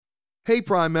Hey,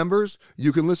 Prime members,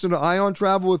 you can listen to Ion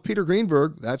Travel with Peter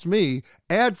Greenberg, that's me,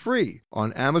 ad-free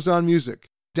on Amazon Music.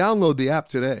 Download the app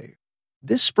today.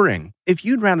 This spring, if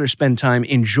you'd rather spend time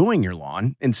enjoying your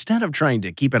lawn instead of trying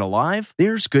to keep it alive,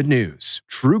 there's good news.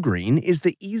 True Green is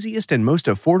the easiest and most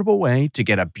affordable way to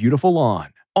get a beautiful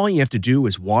lawn. All you have to do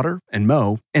is water and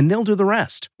mow, and they'll do the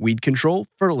rest. Weed control,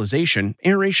 fertilization,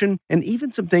 aeration, and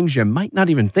even some things you might not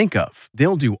even think of.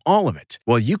 They'll do all of it,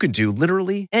 while you can do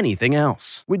literally anything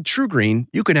else. With True Green,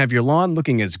 you can have your lawn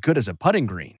looking as good as a putting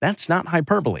green. That's not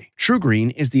hyperbole. True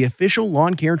Green is the official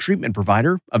lawn care treatment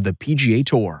provider of the PGA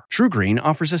Tour. True Green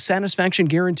offers a satisfaction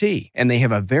guarantee, and they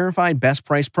have a verified best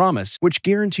price promise, which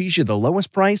guarantees you the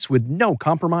lowest price with no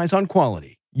compromise on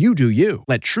quality. You do you.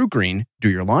 Let True Green do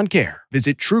your lawn care.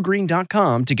 Visit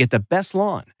truegreen.com to get the best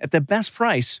lawn at the best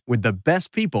price with the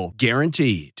best people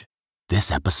guaranteed.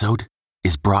 This episode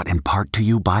is brought in part to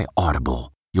you by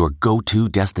Audible, your go-to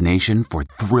destination for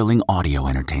thrilling audio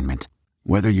entertainment.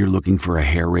 Whether you're looking for a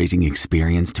hair-raising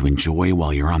experience to enjoy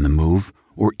while you're on the move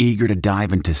or eager to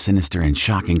dive into sinister and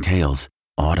shocking tales,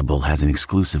 Audible has an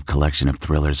exclusive collection of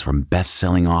thrillers from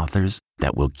best-selling authors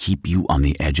that will keep you on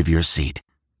the edge of your seat.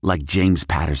 Like James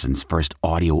Patterson's first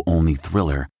audio-only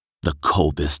thriller, The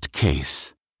Coldest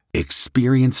Case.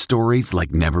 Experience stories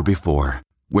like never before,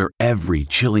 where every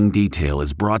chilling detail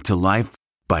is brought to life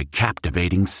by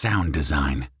captivating sound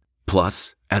design.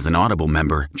 Plus, as an Audible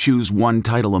member, choose one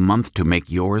title a month to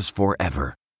make yours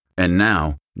forever. And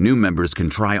now, new members can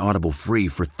try Audible free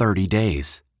for 30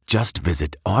 days. Just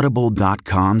visit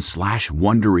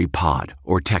audible.com/WonderyPod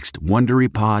or text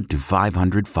WonderyPod to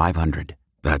 500-500.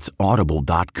 That's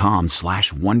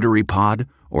audible.com/WonderyPod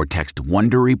or text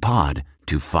WonderyPod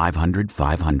to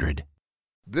 500-500.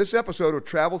 This episode of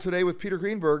Travel Today with Peter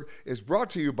Greenberg is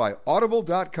brought to you by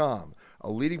Audible.com,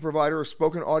 a leading provider of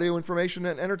spoken audio information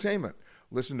and entertainment.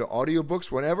 Listen to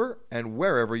audiobooks whenever and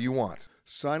wherever you want.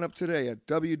 Sign up today at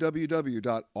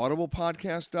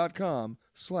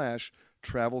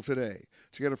www.audiblepodcast.com/travel today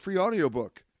to get a free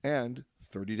audiobook and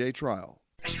 30-day trial.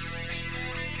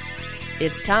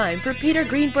 It's time for Peter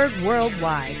Greenberg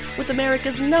Worldwide with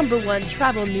America's #1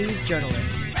 travel news journalist.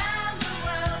 Around the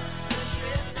world, the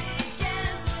trip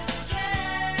begins with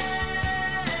Ken.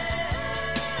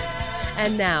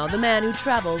 And now, the man who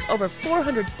travels over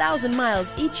 400,000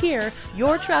 miles each year,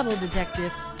 your travel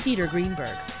detective, Peter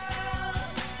Greenberg.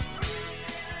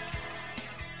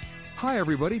 Hi,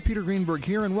 everybody. Peter Greenberg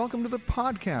here, and welcome to the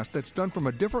podcast that's done from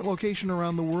a different location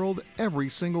around the world every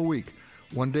single week.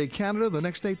 One day Canada, the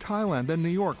next day Thailand, then New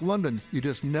York, London. You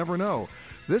just never know.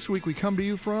 This week we come to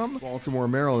you from Baltimore,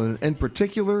 Maryland, and in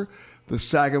particular, the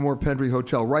Sagamore Pendry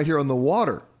Hotel right here on the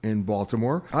water in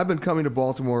Baltimore. I've been coming to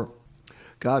Baltimore,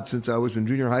 since I was in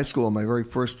junior high school. On my very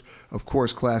first, of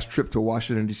course, class trip to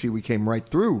Washington, D.C., we came right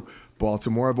through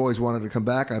Baltimore. I've always wanted to come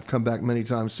back. I've come back many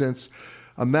times since.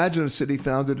 Imagine a city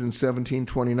founded in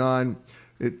 1729.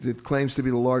 It claims to be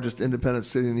the largest independent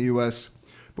city in the U.S.,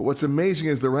 but what's amazing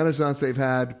is the renaissance they've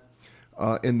had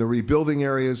in the rebuilding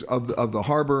areas of the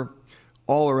harbor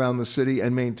all around the city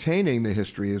and maintaining the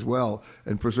history as well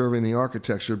and preserving the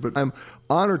architecture. But I'm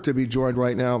honored to be joined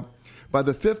right now by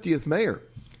the 50th mayor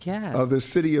of the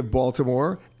city of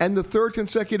Baltimore and the third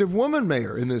consecutive woman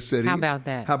mayor in this city. How about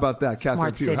that? Catherine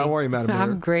Smart Pugh. city. How are you, Madam Mayor?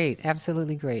 I'm great.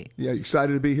 Absolutely great. Yeah, you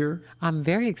excited to be here? I'm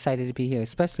very excited to be here,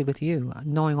 especially with you,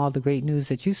 knowing all the great news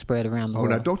that you spread around the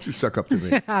world. Oh, now don't you suck up to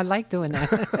me. I like doing that.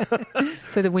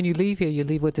 So that when you leave here, you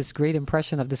leave with this great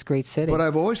impression of this great city. But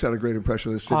I've always had a great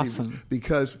impression of this city. Awesome.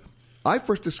 Because I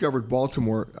first discovered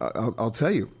Baltimore, I'll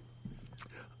tell you,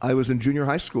 I was in junior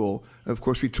high school, and of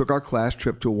course we took our class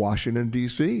trip to Washington,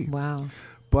 D.C. Wow.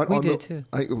 But we did too.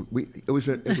 It was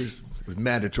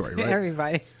mandatory, right?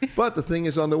 Everybody. But the thing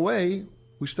is, on the way,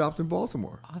 we stopped in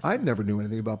Baltimore. Awesome. I never knew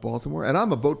anything about Baltimore. And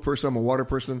I'm a boat person, I'm a water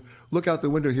person. Look out the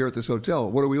window here at this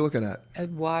hotel. What are we looking at?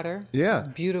 Water. Yeah.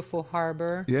 Beautiful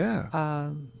harbor.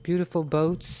 Yeah. Beautiful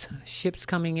boats, ships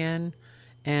coming in,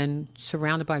 and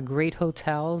surrounded by great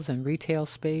hotels and retail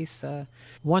space,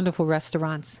 wonderful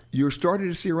restaurants. You're starting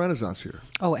to see a renaissance here.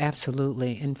 Oh,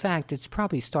 absolutely. In fact, it's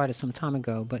probably started some time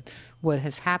ago, but what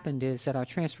has happened is that our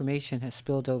transformation has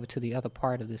spilled over to the other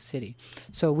part of the city.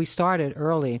 So we started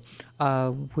early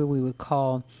where we would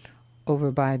call over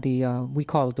by we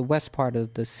call it the west part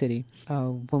of the city.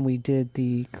 When we did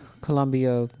the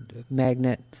Columbia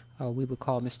Magnet, we would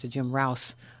call Mr. Jim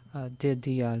Rouse, did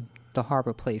the the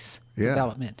Harbor Place Yeah.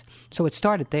 development. So it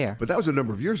started there. But that was a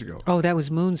number of years ago. Oh, that was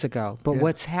moons ago. But Yeah.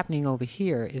 what's happening over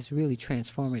here is really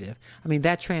transformative. I mean,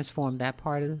 that transformed that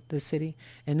part of the city,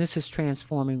 and this is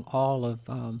transforming all of,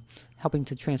 helping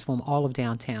to transform all of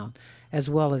downtown, as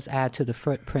well as add to the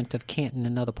footprint of Canton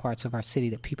and other parts of our city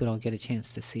that people don't get a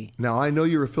chance to see. Now, I know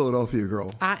you're a Philadelphia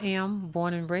girl. I am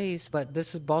born and raised, but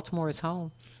this is Baltimore is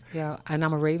home. Yeah, and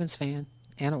I'm a Ravens fan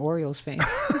and an Orioles fan.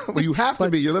 Well, you have to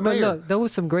be. You're the But mayor. look, there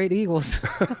was some great Eagles.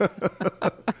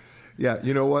 Yeah,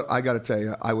 you know what? I got to tell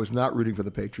you, I was not rooting for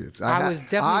the Patriots. I was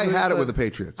definitely I rooting had it for- with the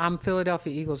Patriots. I'm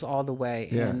Philadelphia Eagles all the way,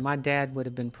 Yeah. and my dad would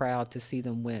have been proud to see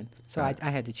them win. So I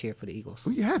had to cheer for the Eagles.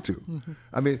 Well, you had to.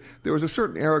 I mean, there was a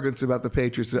certain arrogance about the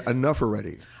Patriots. Enough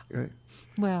already. Right?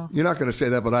 Well, You're not going to say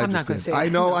that, but I I'm not just going did. to say I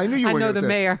it. know. I knew you I weren't know gonna the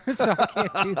say it. mayor, so I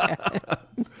can't do that.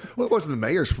 Well, it wasn't the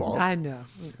mayor's fault. I know.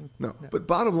 No. But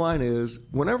bottom line is,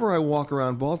 whenever I walk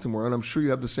around Baltimore, and I'm sure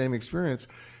you have the same experience,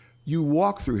 you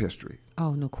walk through history.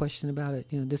 Oh, no question about it.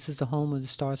 This is the home of the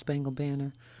Star Spangled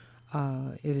Banner.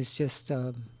 It is just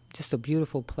a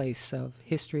beautiful place of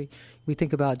history. We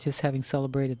think about just having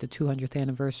celebrated the 200th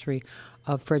anniversary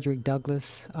of Frederick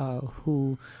Douglass,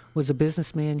 who was a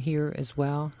businessman here as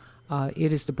well.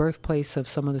 It is the birthplace of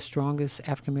some of the strongest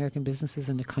African American businesses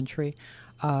in the country.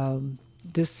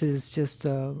 This is just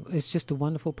a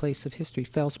wonderful place of history.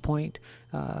 Fells Point,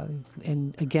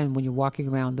 and again, when you're walking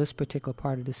around this particular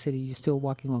part of the city, you're still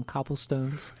walking on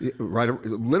cobblestones. Yeah, right,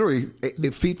 literally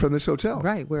 8 feet from this hotel.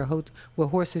 Right, where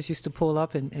horses used to pull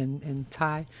up and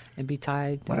tie and be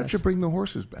tied. Why don't you bring the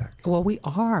horses back? Well, we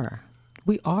are.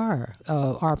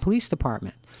 Our police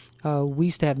department. We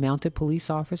used to have mounted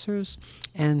police officers,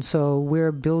 and so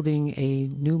we're building a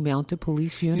new mounted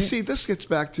police unit. You see, this gets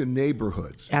back to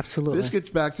neighborhoods. Absolutely. This gets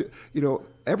back to,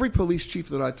 every police chief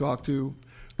that I talk to,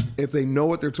 if they know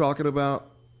what they're talking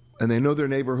about and they know their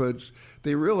neighborhoods,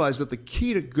 they realize that the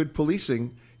key to good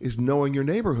policing is knowing your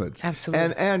neighborhoods.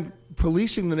 Absolutely. And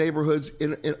policing the neighborhoods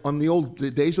on the old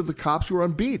days of the cops who were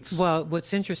on beats. Well,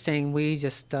 what's interesting, we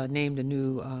just named a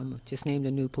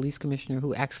new police commissioner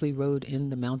who actually rode in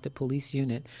the mounted police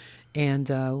unit, and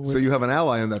So you have an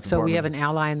ally in that department. so we have an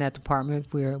ally in that department.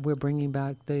 We're bringing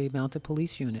back the mounted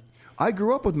police unit. I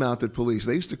grew up with mounted police.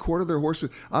 They used to quarter their horses.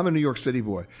 I'm a New York City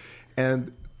boy.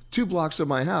 And 2 blocks of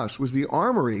my house was the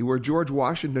armory where George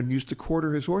Washington used to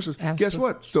quarter his horses. Absolutely. Guess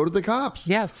what? So did the cops.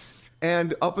 Yes.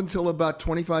 And up until about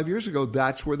 25 years ago,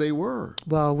 that's where they were.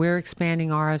 Well, we're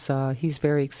expanding ours. He's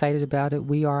very excited about it.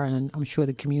 We are, and I'm sure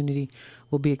the community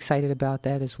will be excited about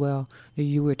that as well.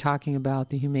 You were talking about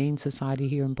the Humane Society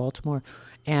here in Baltimore,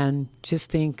 and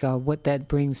just think what that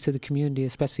brings to the community,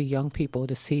 especially young people,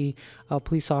 to see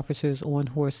police officers on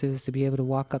horses, to be able to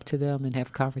walk up to them and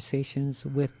have conversations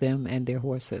with them and their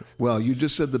horses. Well, you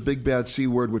just said the big bad C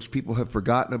word, which people have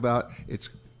forgotten about. It's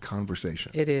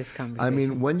conversation. It is conversation. I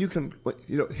mean, when you can,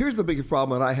 here's the biggest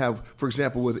problem that I have, for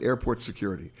example, with airport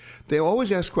security. They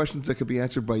always ask questions that could be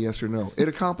answered by yes or no. It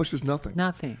accomplishes nothing.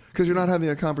 Nothing. Because you're not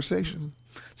having a conversation.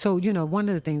 So, one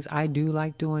of the things I do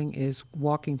like doing is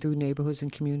walking through neighborhoods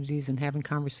and communities and having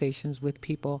conversations with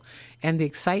people, and the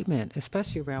excitement,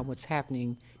 especially around what's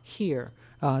happening here.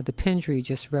 The Pendry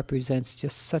just represents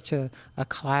just such a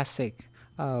classic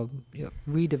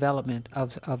redevelopment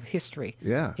of history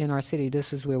in our city.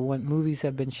 This is where movies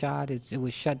have been shot. It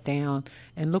was shut down,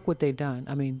 and look what they've done.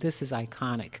 I mean, this is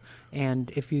iconic.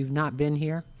 And if you've not been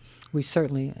here, we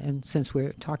certainly, and since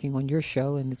we're talking on your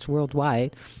show and it's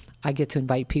worldwide, I get to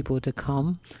invite people to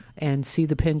come and see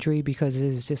the Pendry because it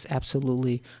is just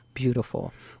absolutely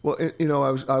beautiful. Well,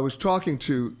 I was talking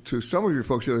to some of your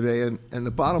folks the other day, and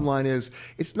the bottom line is,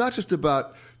 it's not just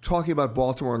about talking about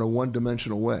Baltimore in a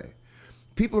one-dimensional way.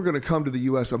 People are going to come to the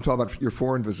U.S. I'm talking about your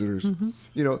foreign visitors. Mm-hmm.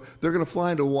 They're going to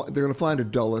fly into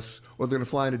Dulles, or they're going to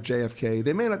fly into JFK.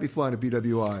 They may not be flying to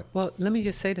BWI. Well, let me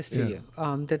just say this to you: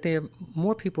 that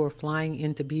more people are flying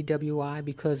into BWI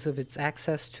because of its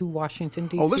access to Washington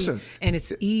D.C. Oh, listen, and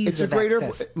its ease it's a of great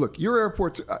access. airport. Look, your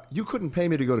airport. You couldn't pay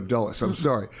me to go to Dulles. I'm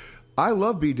sorry. I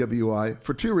love BWI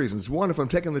for 2 reasons. One, if I'm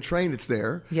taking the train, it's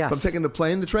there. Yes. If I'm taking the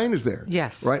plane, the train is there.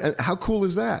 Yes. Right? And how cool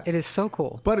is that? It is so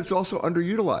cool. But it's also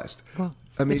underutilized. Well,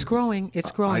 I mean, it's growing.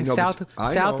 It's growing. I know, I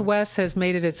know. Southwest has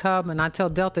made it its hub, and I tell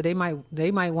Delta they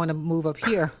might want to move up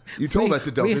here. You told that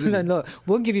to Delta, didn't you? Look,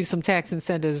 we'll give you some tax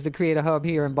incentives to create a hub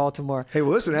here in Baltimore. Hey,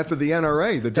 well, listen, after the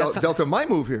NRA, Delta might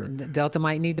move here. Delta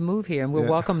might need to move here, and we'll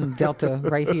welcome Delta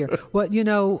right here.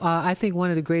 Well, I think one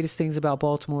of the greatest things about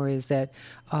Baltimore is that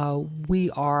we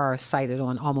are cited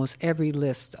on almost every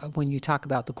list. When you talk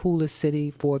about the coolest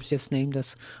city, Forbes just named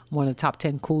us one of the top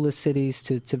 10 coolest cities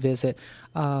to visit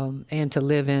and to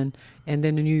live in. And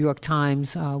then the New York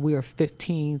Times, we are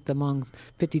 15th among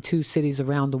 52 cities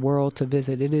around the world to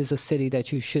visit. It is a city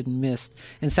that you shouldn't miss.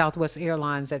 And Southwest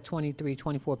Airlines, that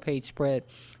 24-page spread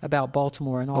about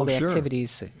Baltimore and all the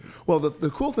activities. Well, the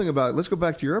cool thing about it, let's go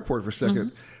back to your airport for a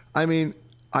second. I mean,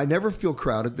 I never feel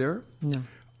crowded there. No.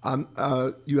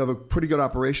 You have a pretty good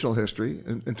operational history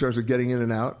in terms of getting in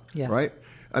and out, right?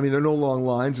 I mean, there are no long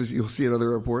lines as you'll see at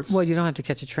other airports. Well, you don't have to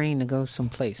catch a train to go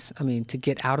someplace. I mean, to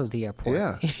get out of the airport.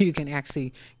 Yeah. You can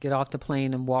actually get off the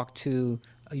plane and walk to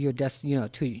your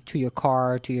to your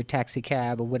car, to your taxi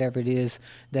cab, or whatever it is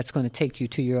that's going to take you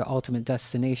to your ultimate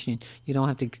destination. You don't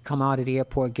have to come out of the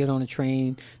airport, get on a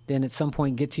train, then at some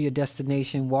point get to your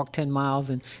destination, walk 10 miles,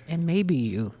 and maybe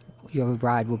your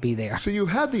ride will be there. So you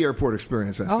had the airport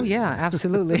experience, I see. Oh, yeah,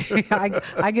 absolutely.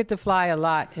 I get to fly a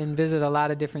lot and visit a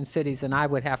lot of different cities, and I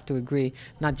would have to agree,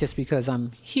 not just because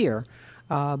I'm here,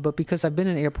 but because I've been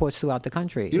in airports throughout the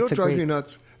country. You know what drives me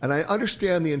nuts? And I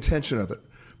understand the intention of it,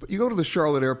 but you go to the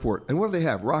Charlotte airport, and what do they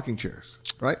have? Rocking chairs,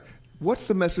 right? What's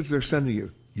the message they're sending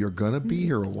you? You're going to be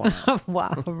here a while.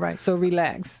 Wow, right, so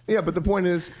relax. Yeah, but the point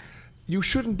is, you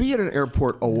shouldn't be at an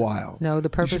airport a while. No, the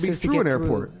purpose is to get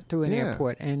through an Yeah.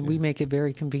 airport, and we make it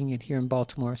very convenient here in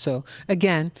Baltimore. So,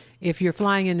 again, if you're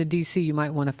flying into D.C., you might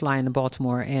want to fly into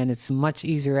Baltimore, and it's much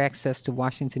easier access to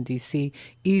Washington, D.C.,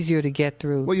 easier to get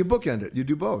through. Well, you bookend it. You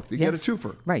do both. You get a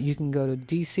twofer. Right, you can go to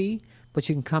D.C., but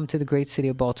you can come to the great city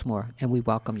of Baltimore, and we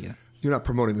welcome you. You're not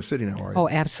promoting the city now, are you? Oh,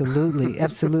 absolutely,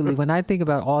 absolutely. When I think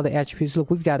about all the attributes,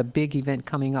 look, we've got a big event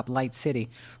coming up, Light City,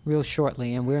 real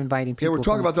shortly, and we're inviting people. Yeah, we'll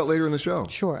talk about that later in the show.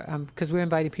 Sure, because we're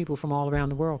inviting people from all around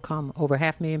the world. Come, over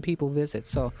 500,000 people visit,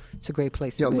 so it's a great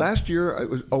place to be. Last year it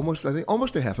was almost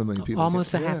 500,000 people.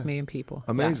 Almost came. 500,000 people.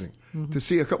 Amazing. Yes. To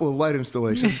see a couple of light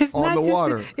installations on the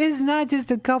water. It's not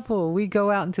just a couple. We go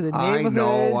out into the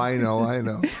neighborhoods. I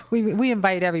know. We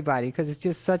invite everybody because it's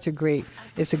just such a great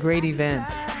event.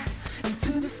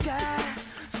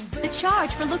 The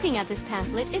charge for looking at this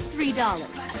pamphlet is $3.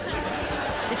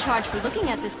 The charge for looking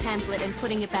at this pamphlet and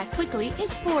putting it back quickly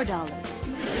is $4.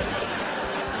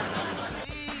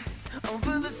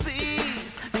 Over the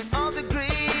seas and all the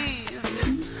degrees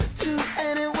to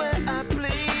anywhere I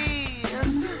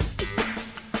please.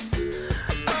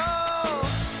 Oh,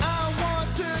 I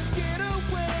want to get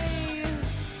away.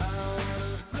 I want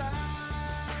to fly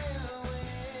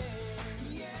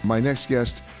away. My next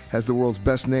guest has the world's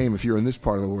best name if you're in this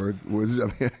part of the world. I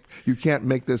mean, you can't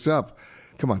make this up.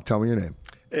 Come on, tell me your name.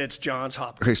 It's Johns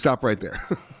Hopkins. Okay, stop right there.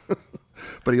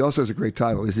 But he also has a great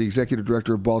title. He's the executive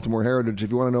director of Baltimore Heritage.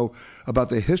 If you want to know about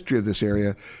the history of this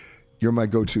area, you're my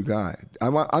go-to guy.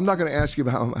 I'm not going to ask you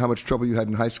about how much trouble you had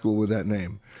in high school with that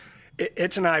name.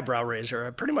 It's an eyebrow raiser.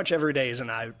 Pretty much every day is an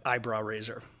eyebrow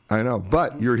raiser. I know,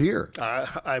 but you're here.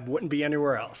 I wouldn't be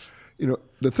anywhere else. You know,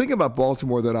 the thing about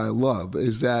Baltimore that I love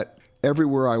is that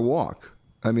everywhere I walk,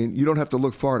 I mean, you don't have to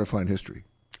look far to find history.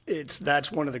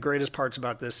 That's one of the greatest parts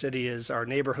about this city is our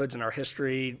neighborhoods and our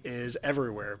history is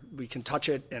everywhere. We can touch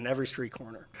it in every street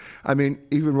corner. I mean,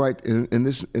 even right in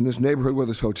this neighborhood where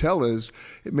this hotel is,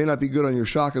 it may not be good on your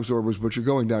shock absorbers, but you're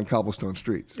going down cobblestone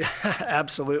streets.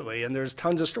 Absolutely, and there's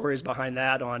tons of stories behind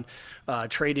that on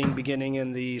trading beginning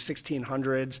in the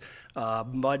 1600s,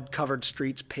 mud-covered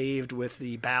streets paved with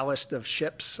the ballast of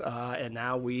ships, and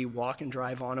now we walk and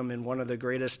drive on them in one of the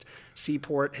greatest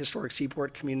historic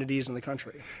seaport communities in the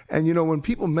country. And you know, when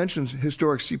people mention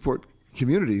historic seaport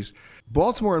communities,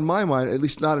 Baltimore, in my mind, at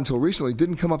least not until recently,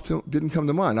 didn't come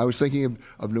to mind. I was thinking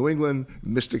of New England,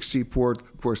 Mystic Seaport,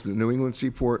 of course, the New England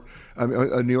Seaport,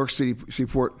 New York City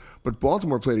Seaport, but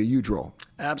Baltimore played a huge role.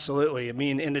 Absolutely. I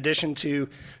mean, in addition to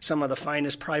some of the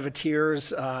finest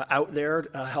privateers out there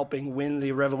helping win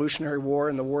the Revolutionary War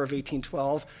and the War of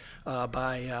 1812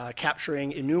 by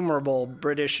capturing innumerable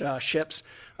British ships,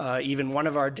 even one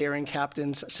of our daring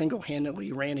captains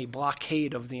single-handedly ran a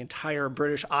blockade of the entire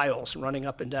British Isles, running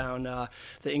up and down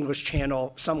the English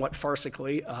Channel somewhat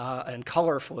farcically and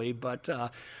colorfully,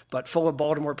 but full of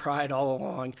Baltimore pride all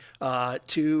along,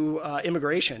 to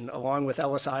immigration, along with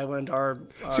Ellis Island.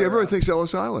 See, everyone thinks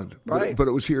Ellis Island, right. but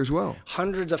it was here as well.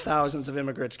 Hundreds of thousands of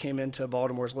immigrants came into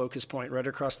Baltimore's Locust Point, right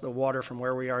across the water from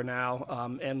where we are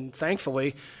now, and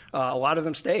thankfully, a lot of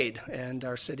them stayed, and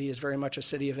our city is very much a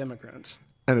city of immigrants.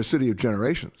 And a city of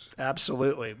generations.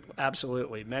 Absolutely,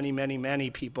 absolutely. Many, many,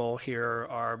 many people here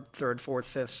are 3rd, 4th,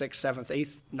 5th, 6th, 7th,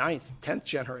 8th, 9th, 10th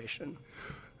generation.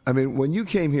 I mean, when you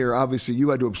came here, obviously you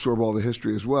had to absorb all the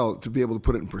history as well to be able to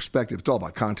put it in perspective. It's all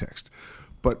about context.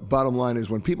 But bottom line is,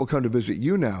 when people come to visit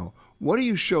you now, what do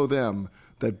you show them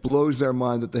that blows their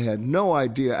mind that they had no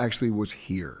idea actually was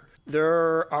here?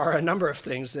 There are a number of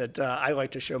things that I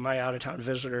like to show my out-of-town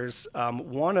visitors.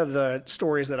 One of the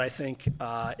stories that I think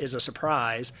is a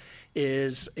surprise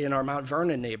is in our Mount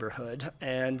Vernon neighborhood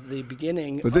and the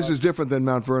beginning. But this is different than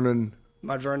Mount Vernon.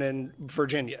 Mount Vernon,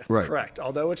 Virginia, Right. Correct.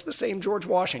 Although it's the same George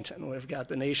Washington. We've got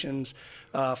the nation's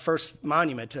first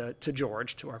monument to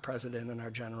George, to our president and our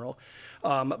general.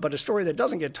 But a story that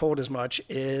doesn't get told as much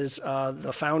is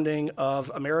the founding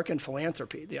of American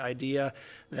philanthropy, the idea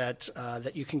that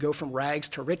you can go from rags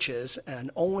to riches, and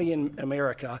only in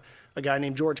America, a guy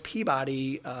named George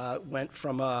Peabody went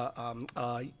from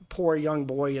a poor young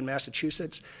boy in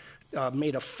Massachusetts,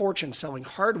 made a fortune selling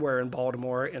hardware in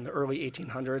Baltimore in the early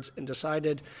 1800s, and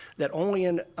decided that only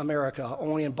in America,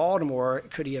 only in Baltimore,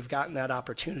 could he have gotten that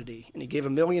opportunity. And he gave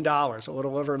 $1 million, a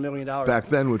little over $1 million. Back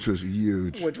then, which was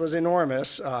huge. Which was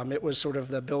enormous. It was sort of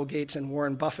the Bill Gates and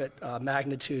Warren Buffett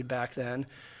magnitude back then.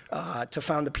 To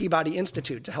found the Peabody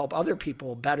Institute to help other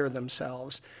people better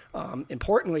themselves.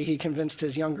 Importantly, he convinced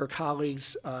his younger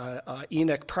colleagues,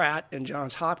 Enoch Pratt and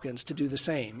Johns Hopkins, to do the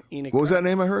same. Enoch What was Pratt, that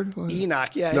name I heard?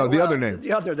 Enoch, yeah. No, the other name.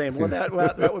 The other name. Well,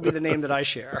 that would be the name that I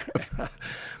share.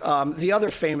 The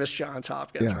other famous Johns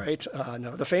Hopkins, Yeah. right?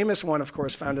 No, the famous one, of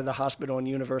course, founded the hospital and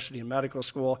university and medical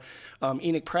school.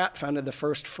 Enoch Pratt founded the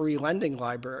first free lending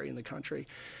library in the country.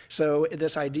 So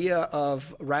this idea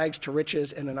of rags to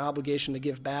riches and an obligation to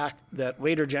give back that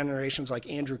later generations like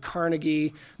Andrew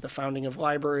Carnegie, the founding of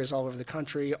libraries all over the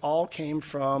country, all came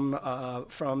from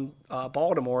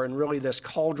Baltimore, and really this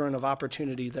cauldron of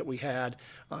opportunity that we had.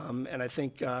 And I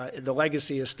think the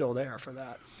legacy is still there for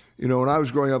that. You know, when I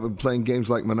was growing up and playing games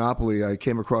like Monopoly, I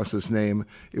came across this name.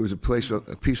 It was a piece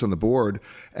on the board.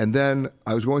 And then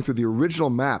I was going through the original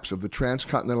maps of the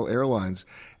transcontinental airlines,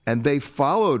 and they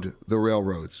followed the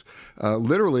railroads.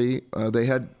 Literally, they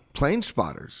had plane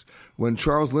spotters. When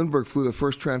Charles Lindbergh flew the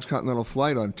first transcontinental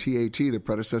flight on TAT, the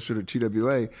predecessor to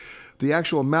TWA, the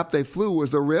actual map they flew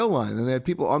was the rail line, and they had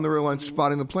people on the rail line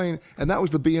spotting the plane, and that was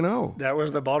the B&O. That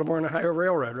was the Baltimore and Ohio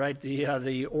Railroad, right? The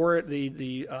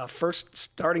first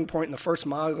starting point and the first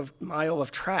mile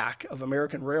of track of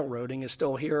American railroading is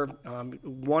still here.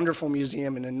 Wonderful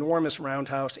museum, an enormous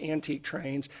roundhouse, antique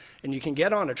trains, and you can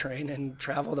get on a train and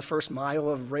travel the first mile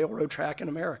of railroad track in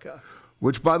America.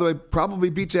 Which, by the way,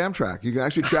 probably beats Amtrak. You can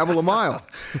actually travel a mile.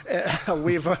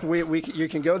 You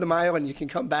can go the mile and you can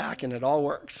come back, and it all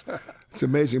works. It's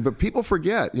amazing. But people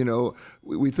forget, you know,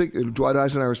 we think, Dwight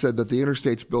Eisenhower said that the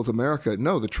interstates built America.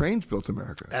 No, the trains built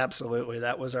America. Absolutely.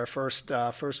 That was our first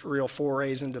real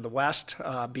forays into the West,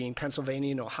 being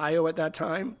Pennsylvania and Ohio at that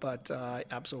time, but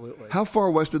absolutely. How far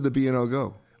west did the B&O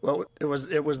go? Well, it was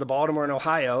the Baltimore and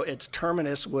Ohio. Its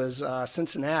terminus was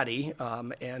Cincinnati,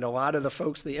 and a lot of the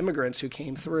folks, the immigrants who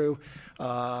came through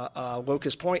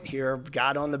Locust Point here,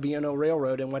 got on the B&O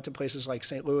Railroad and went to places like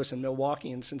St. Louis and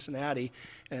Milwaukee and Cincinnati,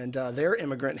 and their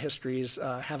immigrant histories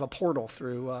have a portal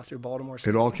through Baltimore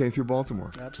City. It all came through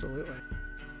Baltimore. Absolutely.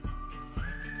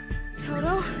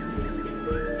 Toto,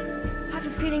 I have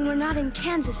a feeling we're not in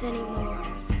Kansas anymore.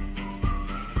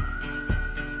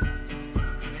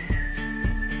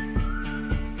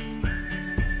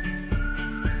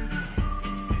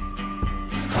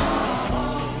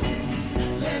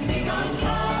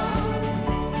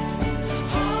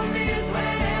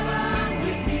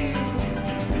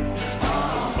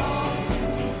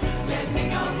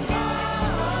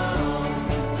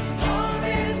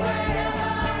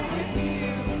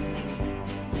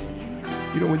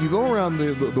 You know, when you go around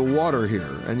the water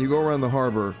here and you go around the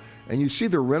harbor and you see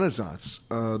the Renaissance,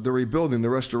 the rebuilding,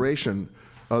 the restoration,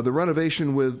 the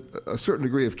renovation with a certain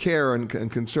degree of care and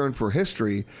concern for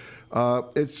history,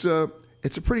 it's a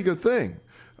pretty good thing.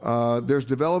 There's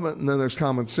development and then there's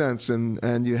common sense,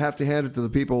 and you have to hand it to the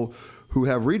people who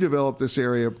have redeveloped this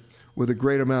area with a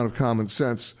great amount of common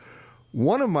sense.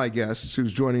 One of my guests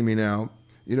who's joining me now,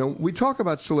 you know, we talk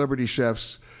about celebrity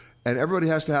chefs, and everybody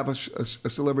has to have a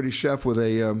celebrity chef with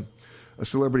a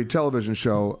celebrity television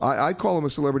show. I call him a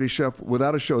celebrity chef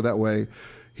without a show that way.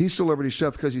 He's celebrity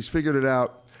chef because he's figured it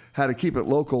out how to keep it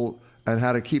local and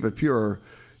how to keep it pure.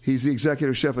 He's the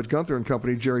executive chef at Gunther &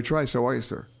 Company. Jerry Trice, how are you,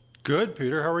 sir? Good,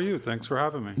 Peter. How are you? Thanks for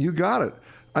having me. You got it.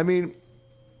 I mean,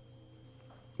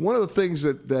 one of the things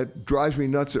that drives me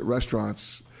nuts at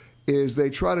restaurants is they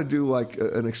try to do like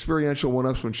an experiential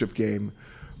one-upsmanship game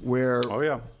where, oh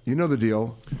yeah, you know the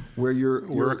deal, where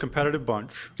we're a competitive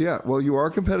bunch. Yeah, well, you are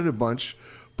a competitive bunch,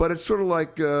 but it's sort of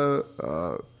like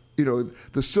you know,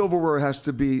 the silverware has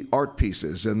to be art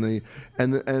pieces, and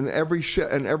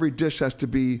every dish has to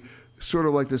be sort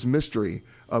of like this mystery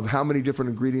of how many different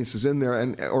ingredients is in there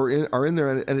are in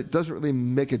there, and it doesn't really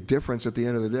make a difference at the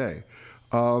end of the day.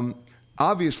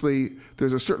 Obviously,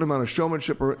 there's a certain amount of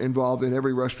showmanship involved in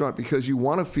every restaurant because you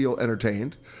want to feel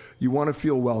entertained, you want to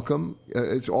feel welcome.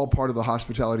 It's all part of the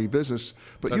hospitality business.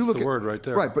 But That's you look the word right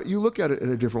there. Right, but you look at it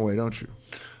in a different way, don't you?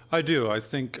 I do. I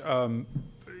think, in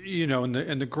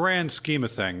the grand scheme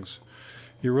of things,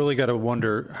 you really got to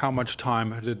wonder how much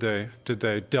time did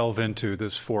they delve into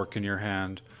this fork in your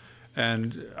hand.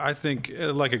 And I think,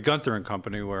 like a Gunther and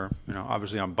Company, where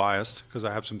obviously I'm biased because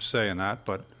I have some say in that,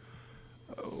 but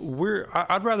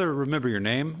I'd rather remember your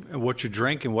name and what you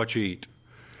drink and what you eat.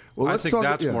 Well, I think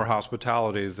that's more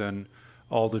hospitality than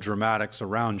all the dramatics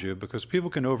around you, because people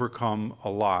can overcome a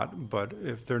lot, but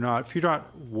if you're not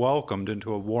welcomed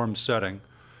into a warm setting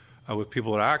with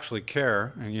people that actually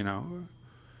care and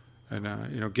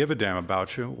give a damn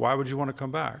about you, why would you want to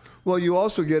come back? Well, you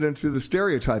also get into the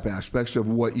stereotype aspects of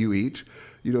what you eat.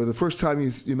 The first time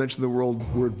you mentioned the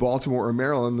word Baltimore or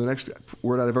Maryland, the next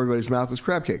word out of everybody's mouth is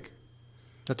crab cake.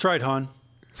 That's right, hon.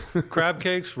 Crab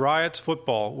cakes, riots,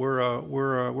 football.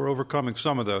 We're overcoming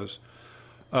some of those.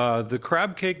 The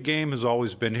crab cake game has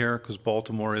always been here because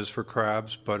Baltimore is for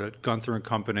crabs, but at Gunther and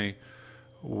Company,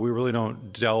 we really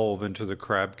don't delve into the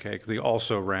crab cake, the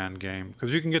also-ran game,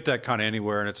 because you can get that kind of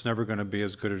anywhere, and it's never going to be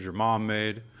as good as your mom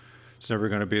made. It's never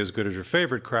going to be as good as your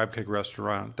favorite crab cake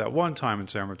restaurant that one time in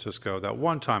San Francisco, that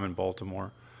one time in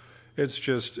Baltimore. It's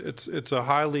a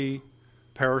highly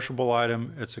perishable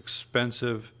item. It's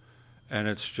expensive, and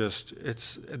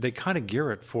they kind of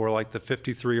gear it for like the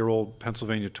 53-year-old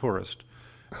Pennsylvania tourist.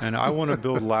 And I want to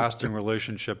build lasting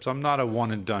relationships. I'm not a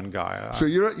one-and-done guy. So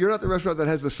you're not the restaurant that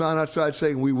has the sign outside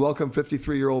saying, "We welcome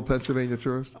 53-year-old Pennsylvania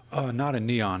tourists"? Not in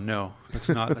neon, no. That's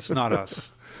not us.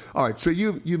 All right, so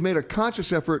you've made a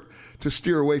conscious effort to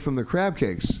steer away from the crab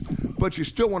cakes, but you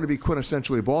still want to be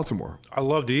quintessentially Baltimore. I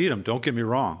love to eat them, don't get me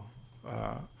wrong.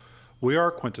 We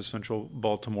are quintessential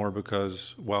Baltimore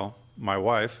because, well, my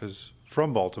wife is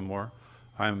from Baltimore.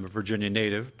 I'm a Virginia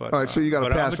native, but all right, so you got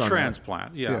to pass on I'm a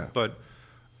transplant, yeah.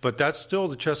 But that's still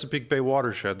the Chesapeake Bay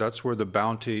watershed. That's where the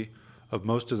bounty of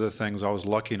most of the things I was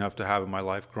lucky enough to have in my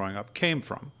life growing up came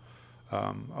from.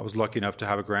 I was lucky enough to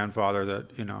have a grandfather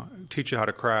that, teach you how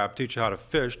to crab, teach you how to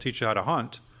fish, teach you how to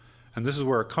hunt, and this is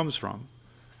where it comes from.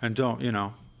 And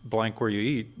don't, blank where you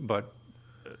eat, but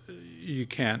you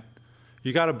can't.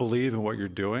 You got to believe in what you're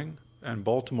doing, and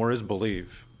Baltimore is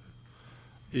believe.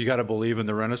 You got to believe in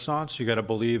the Renaissance. You got to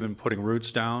believe in putting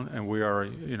roots down, and we are,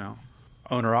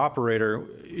 owner-operator,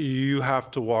 you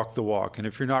have to walk the walk. And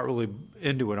if you're not really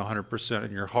into it 100%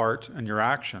 in your heart and your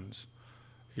actions,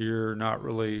 you're not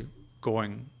really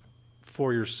going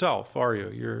for yourself, are you?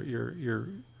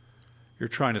 You're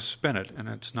trying to spin it, and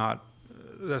that's not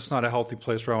a healthy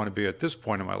place where I want to be at this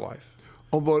point in my life.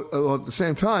 Oh, but at the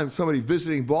same time, somebody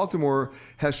visiting Baltimore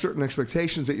has certain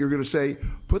expectations that you're going to say,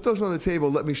 put those on the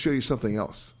table, let me show you something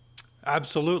else.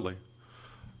 Absolutely.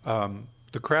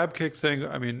 The crab cake thing,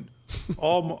 I mean,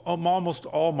 almost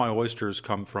all my oysters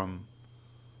come from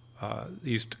the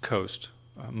East Coast.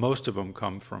 Most of them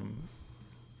come from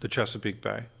the Chesapeake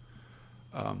Bay.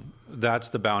 That's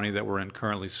the bounty that we're in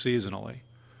currently seasonally.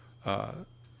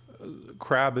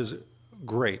 Crab is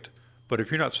great, but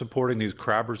if you're not supporting these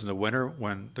crabbers in the winter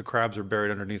when the crabs are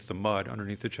buried underneath the mud,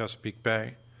 underneath the Chesapeake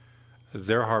Bay,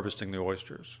 they're harvesting the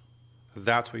oysters.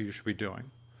 That's what you should be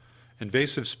doing.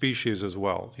 Invasive species as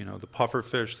well, the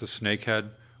pufferfish, the snakehead,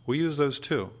 we use those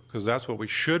too, because that's what we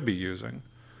should be using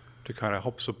to kind of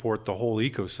help support the whole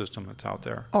ecosystem that's out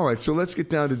there. All right, so let's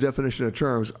get down to definition of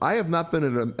terms. I have not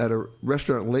been at a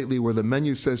restaurant lately where the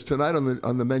menu says, tonight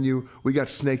on the menu, we got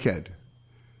snakehead.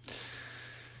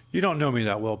 You don't know me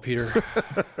that well, Peter.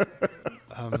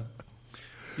 The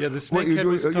snakehead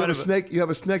was kind of... You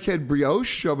have a snakehead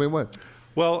brioche? I mean, what?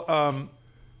 Well,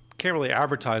 can't really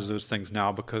advertise those things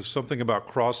now because something about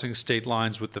crossing state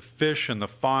lines with the fish and the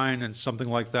fine and something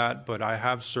like that, but I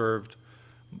have served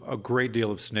a great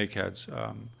deal of snakeheads.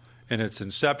 In its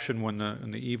inception, when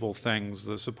the evil things,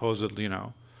 the supposed,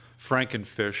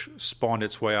 Frankenfish spawned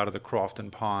its way out of the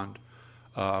Crofton Pond,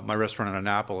 my restaurant in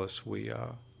Annapolis, we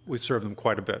serve them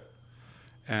quite a bit.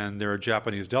 And they're a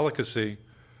Japanese delicacy.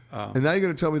 And now you're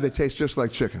going to tell me they taste just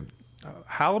like chicken.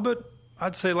 Halibut,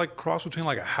 I'd say like cross between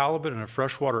like a halibut and a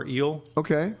freshwater eel.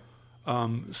 Okay.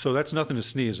 So that's nothing to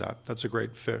sneeze at. That's a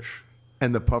great fish.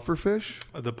 And the pufferfish?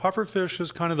 The pufferfish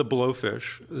is kind of the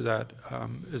blowfish that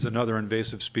is another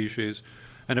invasive species.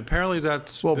 And apparently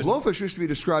that's... Well, blowfish used to be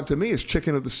described to me as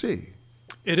chicken of the sea.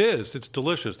 It is. It's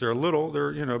delicious. They're little.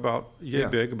 They're, about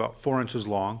big, about 4 inches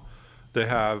long. They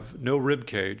have no rib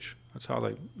cage. That's how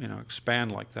they,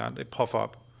 expand like that. They puff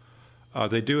up.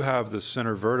 They do have the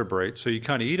center vertebrate, so you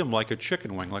kind of eat them like a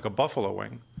chicken wing, like a buffalo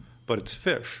wing, but it's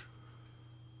fish.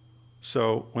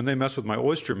 So when they mess with my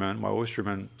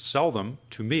oystermen sell them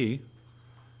to me,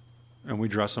 and we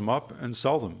dress them up and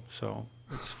sell them. So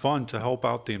it's fun to help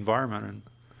out the environment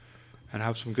and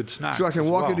have some good snacks. So I can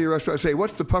walk into your restaurant and say,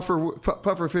 what's the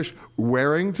puffer fish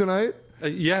wearing tonight?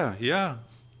 Yeah,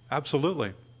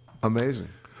 absolutely. Amazing.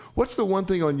 What's the one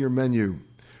thing on your menu?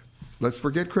 Let's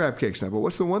forget crab cakes now, but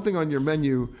what's the one thing on your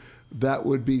menu that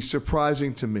would be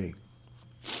surprising to me?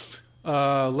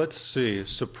 Let's see.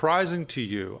 Surprising to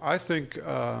you. I think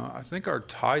our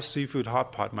Thai seafood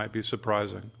hot pot might be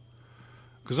surprising.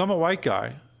 Because I'm a white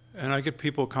guy, and I get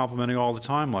people complimenting all the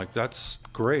time, like, that's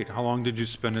great. How long did you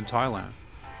spend in Thailand?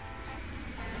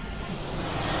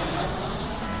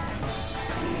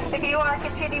 If you are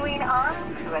continuing on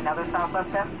to another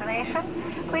Southwest destination,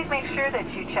 please make sure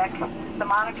that you check the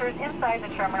monitors inside the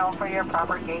terminal for your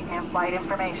proper gate and flight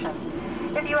information.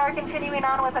 If you are continuing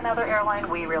on with another airline,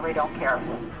 we really don't care.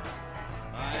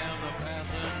 I am the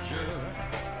passenger.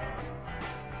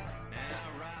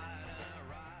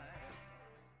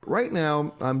 Right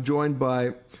now, I'm joined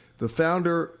by the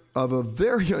founder of a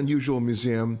very unusual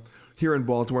museum here in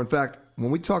Baltimore. In fact,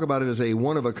 when we talk about it as a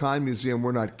one-of-a-kind museum,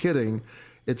 we're not kidding.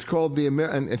 It's called the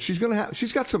and she's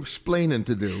got some explaining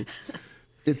to do.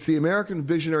 It's the American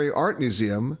Visionary Art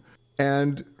Museum,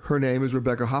 and her name is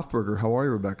Rebecca Hofberger. How are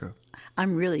you, Rebecca?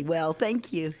 I'm really well,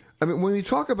 thank you. I mean, when we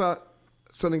talk about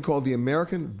something called the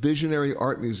American Visionary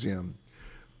Art Museum,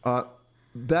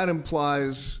 that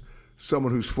implies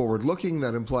someone who's forward-looking.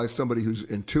 That implies somebody who's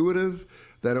intuitive.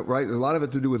 Right? A lot of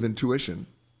it to do with intuition,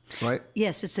 right?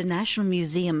 Yes, it's a national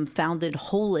museum founded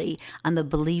wholly on the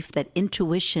belief that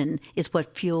intuition is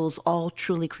what fuels all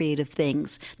truly creative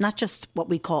things, not just what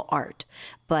we call art,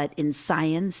 but in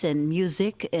science and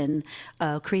music and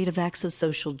creative acts of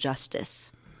social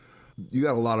justice. You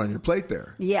got a lot on your plate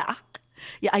there. Yeah.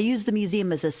 Yeah, I use the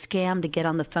museum as a scam to get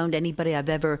on the phone to anybody I've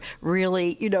ever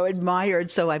really,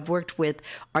 admired. So I've worked with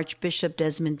Archbishop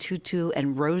Desmond Tutu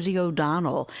and Rosie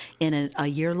O'Donnell in a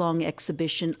year-long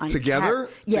exhibition on together.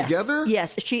 Yes, together.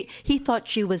 Yes, he thought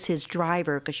she was his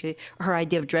driver because her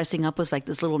idea of dressing up was like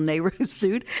this little Nehru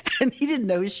suit, and he didn't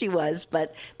know who she was.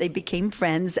 But they became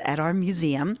friends at our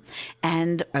museum,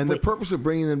 and the purpose of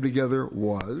bringing them together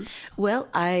was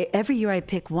every year I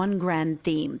pick one grand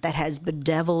theme that has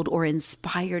bedeviled or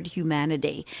inspired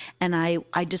humanity. And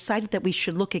I decided that we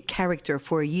should look at character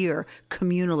for a year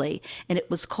communally. And it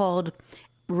was called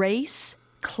Race,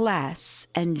 Class,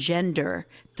 and Gender,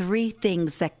 three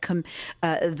things that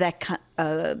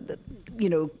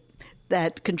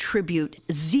contribute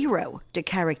zero to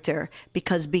character,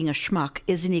 because being a schmuck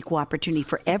is an equal opportunity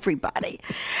for everybody.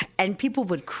 And people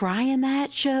would cry in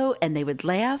that show, and they would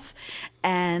laugh.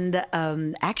 And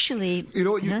actually... You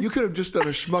know what? You could have just done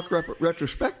a schmuck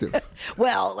retrospective.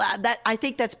 Well, I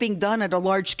think that's being done at a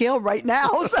large scale right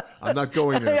now. So. I'm not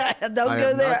going there. Don't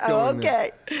go there. Oh,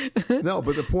 okay. No,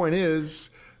 but the point is,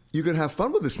 you can have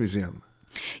fun with this museum.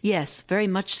 Yes, very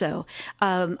much so.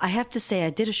 I have to say,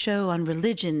 I did a show on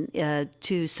religion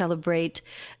to celebrate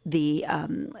the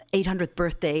 800th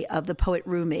birthday of the poet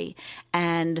Rumi,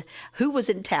 and who was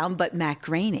in town but Matt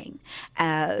Groening,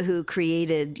 who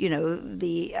created,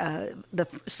 the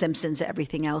Simpsons and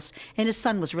everything else. And his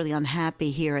son was really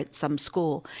unhappy here at some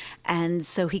school, and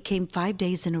so he came 5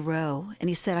 days in a row. And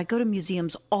he said, "I go to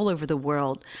museums all over the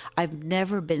world. I've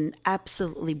never been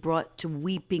absolutely brought to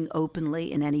weeping openly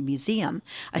in any museum."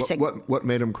 What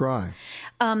made him cry?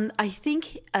 I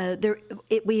think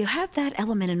we have that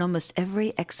element in almost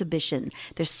every exhibition.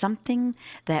 There's something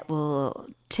that will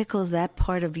tickle that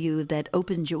part of you that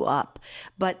opens you up.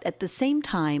 But at the same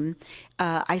time,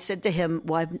 I said to him,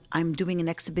 I'm doing an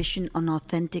exhibition on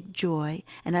authentic joy,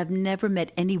 and I've never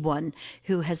met anyone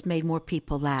who has made more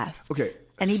people laugh. Okay.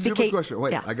 And Stupid question.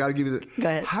 Wait, yeah. I got to give you the... Go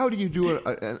ahead. How do you do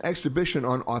an exhibition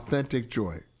on authentic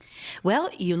joy? Well,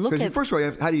 you look at... First of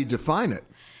all, how do you define it?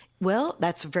 Well,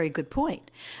 that's a very good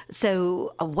point.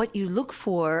 So what you look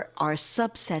for are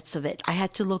subsets of it. I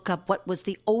had to look up what was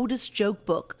the oldest joke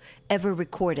book ever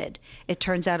recorded. It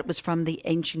turns out it was from the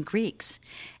ancient Greeks.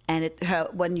 And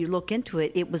when you look into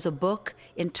it, it was a book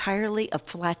entirely of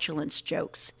flatulence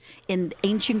jokes in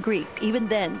ancient Greek. Even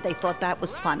then, they thought that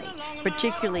was funny,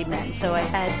 particularly men. So I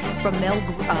had from Mel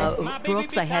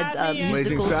Brooks, I had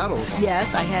Blazing Saddles.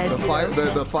 Yes, I had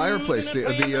the fireplace,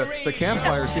 the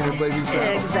campfire scene in Blazing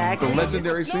Saddles. Exactly. The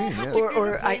legendary scene. Yeah.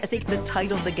 Or I think the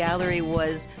title of the gallery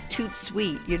was Toot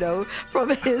Sweet, from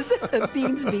his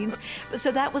Beans.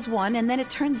 So that was one. one, and then it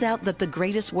turns out that the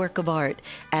greatest work of art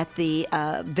at the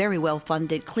very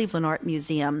well-funded Cleveland Art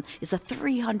Museum is a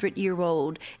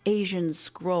 300-year-old Asian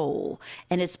scroll,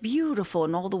 and it's beautiful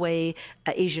in all the way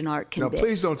Asian art can Now, be.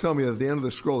 please don't tell me at the end of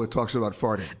the scroll it talks about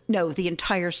farting. No, the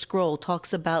entire scroll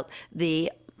talks about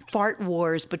the fart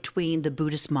wars between the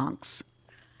Buddhist monks.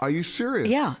 Are you serious?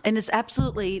 Yeah, and it's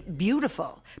absolutely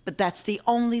beautiful, but that's the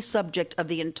only subject of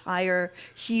the entire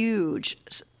huge,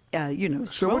 So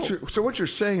scroll. what you're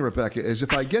saying, Rebecca, is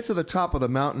if I get to the top of the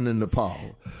mountain in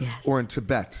Nepal or in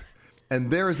Tibet, and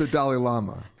there is the Dalai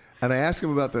Lama, and I ask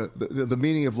him about the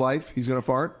meaning of life, he's going to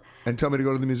fart and tell me to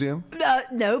go to the museum?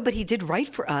 No, but he did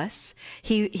write for us.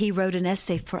 He wrote an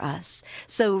essay for us.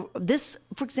 So this,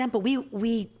 for example,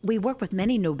 we work with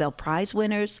many Nobel Prize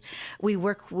winners. We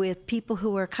work with people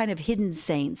who are kind of hidden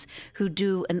saints who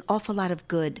do an awful lot of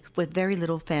good with very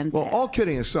little fanfare. Well, all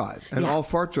kidding aside, and all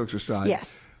fart jokes aside,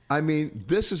 yes. I mean,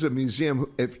 this is a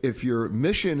museum. If your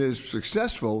mission is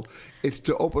successful, it's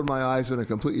to open my eyes in a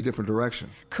completely different direction.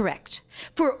 Correct.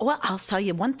 I'll tell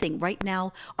you one thing. Right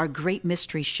now, our Great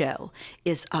Mystery Show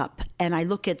is up, and I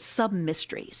look at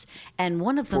sub-mysteries. And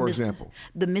one of them is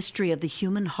the mystery of the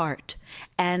human heart.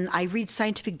 And I read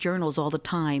scientific journals all the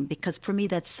time because for me,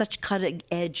 that's such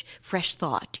cutting-edge, fresh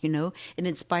thought, It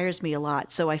inspires me a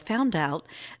lot. So I found out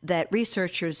that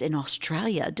researchers in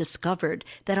Australia discovered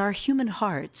that our human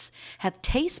hearts have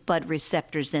taste bud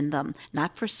receptors in them,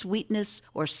 not for sweetness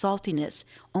or saltiness,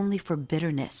 only for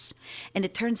bitterness. And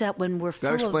it turns out when we're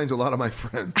That explains a lot of my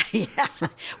friends. Yeah.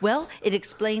 Well, it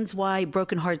explains why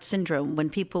broken heart syndrome, when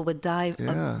people would die of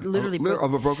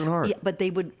a broken heart. Yeah, but they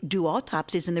would do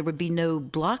autopsies and there would be no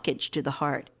blockage to the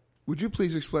heart. Would you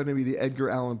please explain to me the Edgar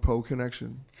Allan Poe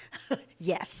connection?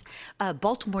 Yes.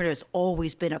 Baltimore has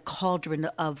always been a cauldron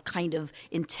of kind of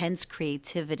intense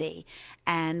creativity.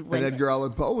 And when Edgar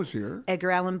Allan Poe is here.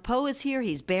 Edgar Allan Poe is here.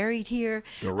 He's buried here.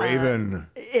 The Raven.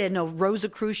 In a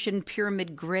Rosicrucian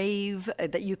pyramid grave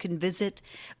that you can visit.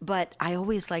 But I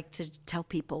always like to tell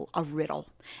people a riddle.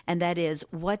 And that is,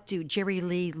 what do Jerry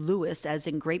Lee Lewis, as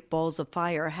in Great Balls of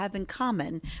Fire, have in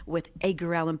common with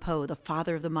Edgar Allan Poe, the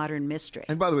father of the modern mystery?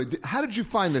 And by the way, how did you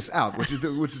find this out, which is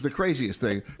the craziest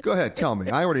thing? Go ahead, tell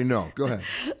me. I already know. Go ahead.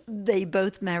 They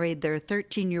both married their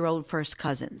 13-year-old first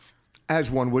cousins. As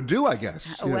one would do, I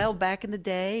guess. Well, back in the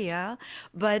day, yeah.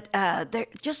 But they're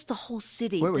just the whole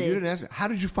city. Wait, you didn't answer. How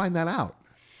did you find that out?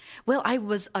 Well, I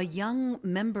was a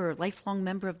lifelong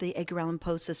member of the Edgar Allan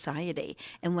Poe Society.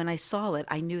 And when I saw it,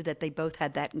 I knew that they both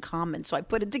had that in common. So I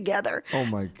put it together. Oh,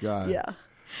 my God. Yeah.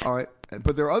 All right.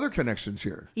 But there are other connections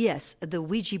here. Yes. The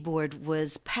Ouija board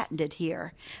was patented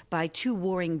here by two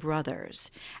warring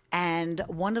brothers. And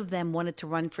one of them wanted to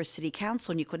run for city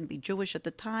council, and you couldn't be Jewish at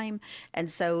the time.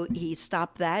 And so he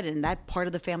stopped that, and that part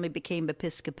of the family became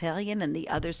Episcopalian, and the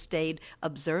other stayed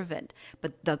observant.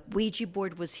 But the Ouija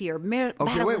board was here.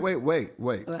 Okay, wait.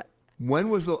 When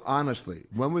was the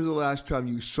last time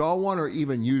you saw one or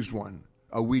even used one?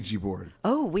 A Ouija board.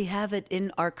 Oh, we have it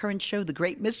in our current show, The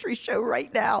Great Mystery Show,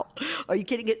 right now. Are you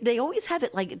kidding? They always have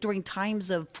it like during times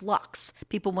of flux.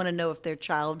 People want to know if their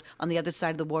child on the other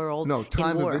side of the world. No,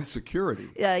 time of insecurity.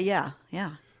 Yeah.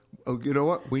 Oh, you know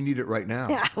what? We need it right now.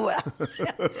 Yeah, well,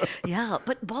 yeah.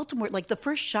 But Baltimore, like the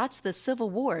first shots of the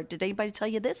Civil War, did anybody tell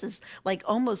you this? Is like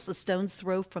almost a stone's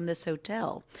throw from this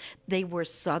hotel. They were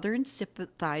Southern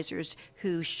sympathizers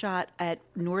who shot at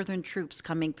Northern troops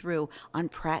coming through on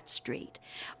Pratt Street.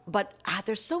 But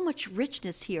there's so much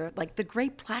richness here, like the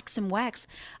Great Blacks and Wax.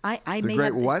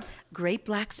 What? Great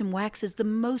Blacks and Wax is the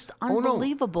most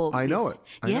unbelievable. I know it.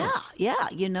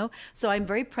 Yeah. So I'm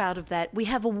very proud of that. We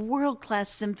have a world-class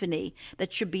symphony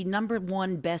that should be number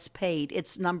one best paid.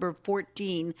 It's number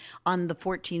 14 on the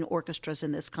 14 orchestras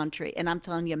in this country. And I'm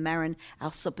telling you, Marin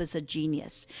Alsop is a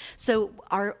genius. So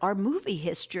our movie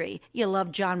history, you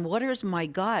love John Waters. My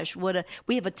gosh,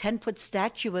 we have a 10-foot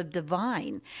statue of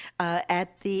Divine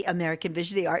at the American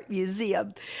Visionary Art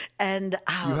Museum. And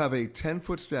you have a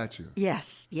 10-foot statue?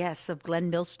 Yes, of Glenn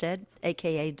Milstead,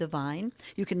 a.k.a. Divine.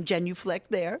 You can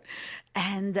genuflect there.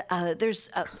 And there's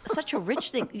such a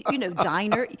rich thing,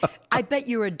 Diner. I bet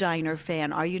you're a Diner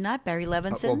fan, are you not, Barry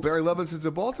Levinson? Well, Barry Levinson's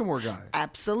a Baltimore guy.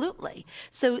 Absolutely.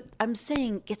 So I'm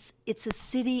saying it's a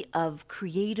city of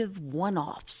creative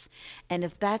one-offs. And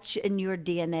if that's in your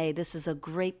DNA, this is a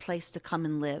great place to come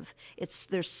and live.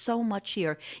 There's so much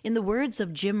here. In the words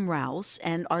of Jim Rouse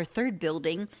and our third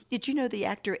building, did you know the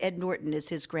actor Ed Norton is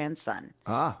his grandson?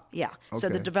 Yeah. Okay. So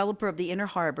the developer of the Inner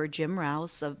Harbor, Jim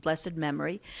Rouse of blessed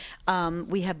memory,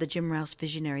 we have the Jim Rouse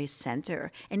Visionary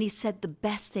Center. And he said the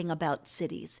best thing about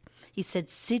cities. He said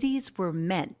cities were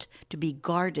meant to be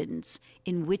gardens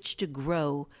in which to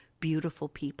grow beautiful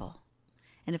people.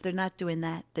 And if they're not doing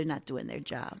that, they're not doing their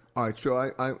job. All right,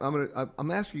 so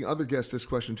I'm asking other guests this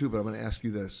question too, but I'm going to ask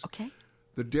you this. Okay.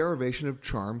 The derivation of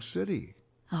Charm City.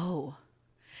 Oh,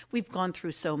 we've gone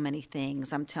through so many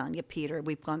things. I'm telling you, Peter,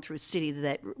 we've gone through City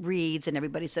That Reads, and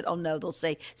everybody said, oh, no, they'll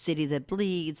say City That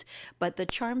Bleeds. But the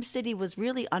Charm City was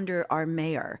really under our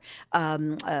mayor,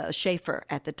 Schaefer,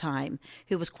 at the time,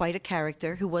 who was quite a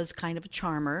character, who was kind of a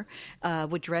charmer,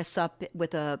 would dress up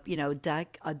with a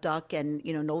duck and,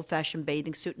 an old-fashioned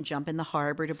bathing suit and jump in the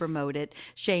harbor to promote it,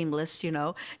 shameless, in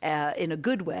a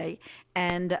good way.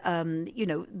 And,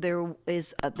 there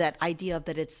is that idea of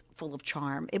that it's full of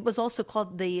charm. It was also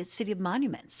called the City of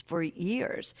Monuments for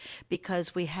years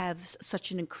because we have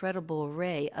such an incredible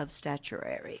array of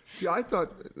statuary. See, I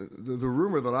thought the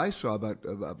rumor that I saw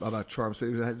about Charm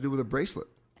City had to do with a bracelet.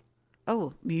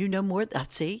 Oh, you know more.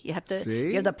 See, you have to.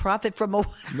 See? You're the prophet from out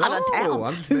of town.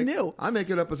 I'm just Who knew? I make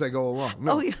it up as I go along.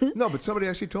 No, Oh, no, but somebody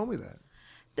actually told me that.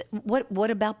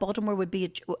 What about Baltimore would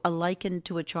be a liken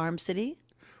to a charm city?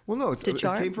 Well, no, it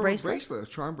came from bracelet? a bracelet, a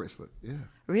charm bracelet. Yeah.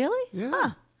 Really? Yeah.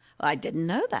 Huh. I didn't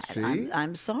know that. See?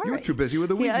 I'm sorry. You were too busy with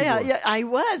the Ouija board. Yeah, I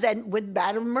was. And with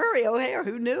Madame Murray O'Hare,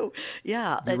 who knew?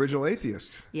 Yeah. The original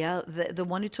atheist. Yeah, the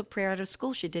one who took prayer out of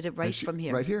school, she did it from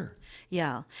here. Right here.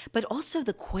 Yeah. But also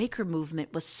the Quaker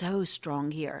movement was so strong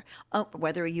here.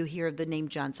 Whether you hear the name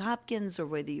Johns Hopkins or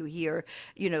whether you hear,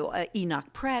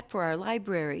 Enoch Pratt for our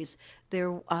libraries,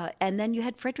 and then you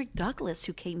had Frederick Douglass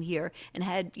who came here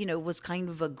and was kind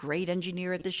of a great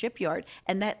engineer at the shipyard,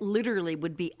 and that literally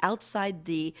would be outside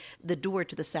the door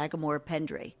to the Sagamore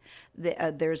Pendry.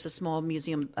 There's a small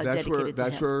museum dedicated to him.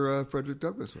 That's where Frederick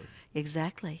Douglass was.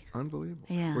 Exactly. Unbelievable.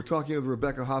 Yeah. We're talking with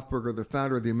Rebecca Hofberger, the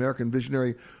founder of the American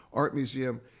Visionary Art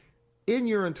Museum. In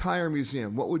your entire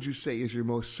museum, what would you say is your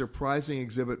most surprising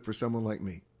exhibit for someone like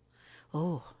me?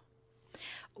 Oh.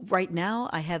 Right now,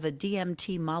 I have a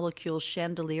DMT molecule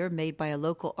chandelier made by a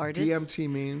local artist. DMT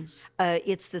means?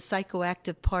 It's the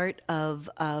psychoactive part of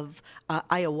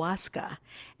ayahuasca,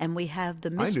 and we have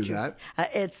the mystery. I knew that.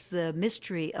 It's the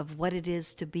mystery of what it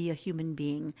is to be a human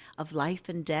being, of life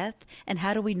and death, and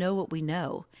how do we know what we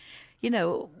know?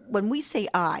 When we say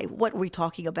I, what are we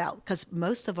talking about? Because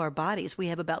most of our bodies, we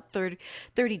have about 30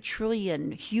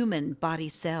 trillion human body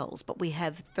cells, but we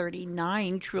have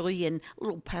 39 trillion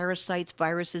little parasites,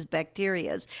 viruses,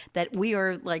 bacterias, that we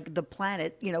are like the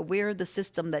planet, we're the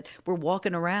system that we're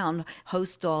walking around,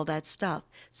 host all that stuff.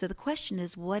 So the question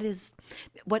is, what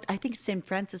I think St.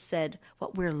 Francis said,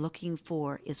 what we're looking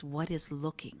for is what is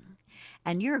looking.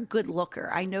 And you're a good looker.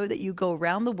 I know that you go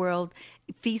around the world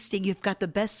feasting. You've got the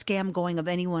best scam going of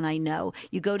anyone I know.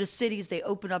 You go to cities, they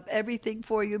open up everything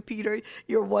for you, Peter.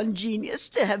 You're one genius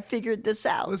to have figured this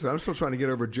out. Listen, I'm still trying to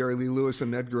get over Jerry Lee Lewis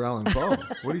and Edgar Allan Poe.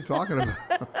 What are you talking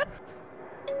about?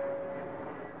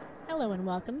 Hello and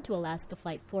welcome to Alaska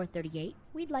Flight 438.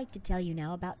 We'd like to tell you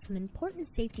now about some important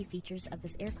safety features of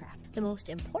this aircraft. The most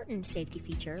important safety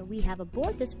feature we have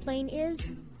aboard this plane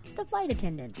is the flight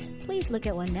attendants. Please look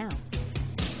at one now.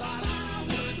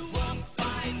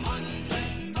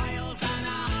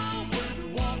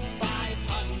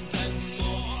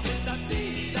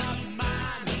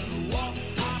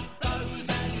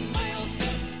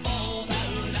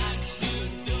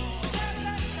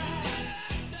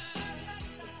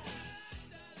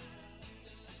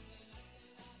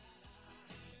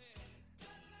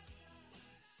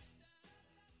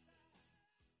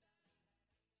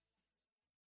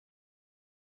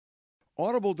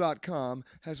 Audible.com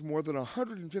has more than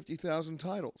 150,000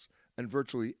 titles and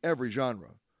virtually every genre.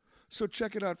 So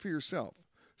check it out for yourself.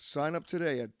 Sign up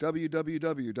today at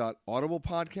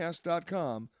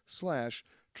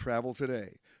www.audiblepodcast.com/travel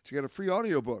today to get a free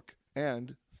audiobook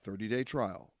and 30-day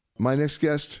trial. My next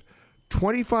guest,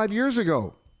 25 years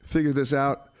ago, figured this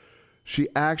out. She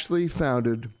actually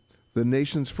founded the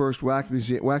nation's first wax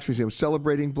museum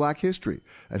celebrating Black history.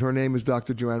 And her name is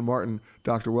Dr. Joanne Martin.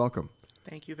 Doctor, welcome.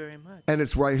 Thank you very much. And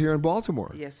it's right here in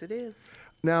Baltimore. Yes, it is.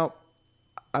 Now,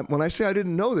 when I say I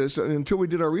didn't know this, until we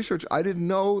did our research, I didn't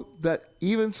know that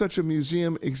even such a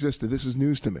museum existed. This is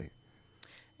news to me.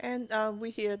 And we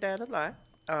hear that a lot.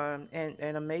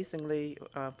 And amazingly,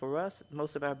 for us,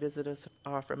 most of our visitors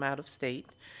are from out of state.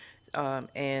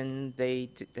 And they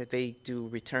do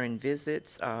return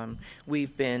visits.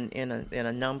 We've been in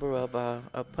a number of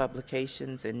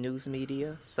publications and news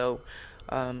media. So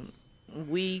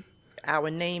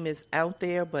our name is out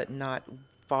there, but not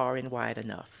far and wide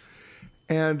enough.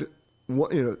 And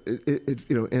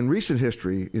in recent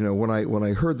history, when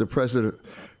I heard the president,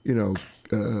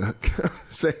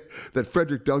 say that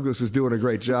Frederick Douglass is doing a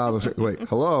great job, I was like,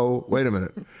 wait a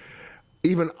minute.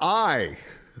 Even I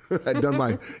had done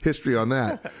my history on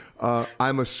that.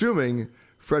 I'm assuming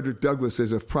Frederick Douglass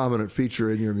is a prominent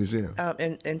feature in your museum.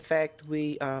 In fact,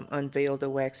 we unveiled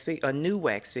a new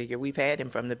wax figure. We've had him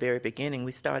from the very beginning.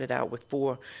 We started out with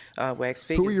 4 wax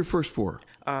figures. Who were your first 4?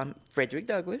 Frederick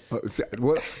Douglass.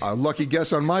 What a lucky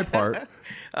guess on my part.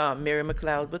 Mary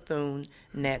McLeod Bethune,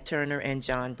 Nat Turner, and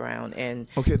John Brown. And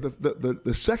okay,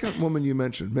 the second woman you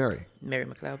mentioned, Mary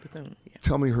McLeod Bethune. Yeah.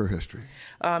 Tell me her history.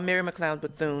 Mary McLeod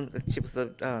Bethune, she was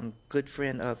a good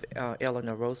friend of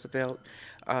Eleanor Roosevelt.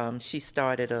 Mary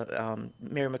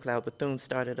McLeod Bethune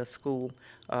started a school,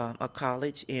 a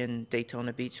college in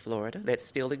Daytona Beach, Florida, that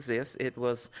still exists. It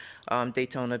was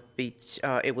Daytona Beach,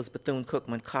 it was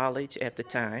Bethune-Cookman College at the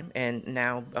time, and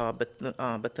now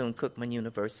Bethune-Cookman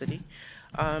University.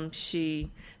 She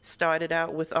started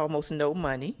out with almost no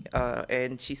money,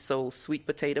 and she sold sweet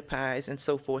potato pies and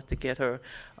so forth to get her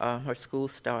school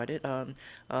started.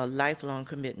 A lifelong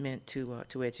commitment to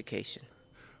education.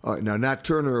 Now, Nat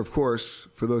Turner, of course,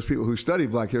 for those people who study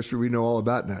Black history, we know all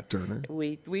about Nat Turner.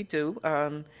 We do.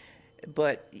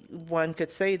 But one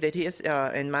could say that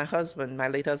and my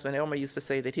late husband Elmer, used to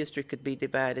say that history could be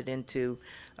divided into,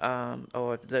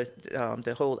 or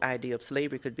the whole idea of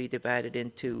slavery could be divided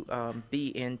into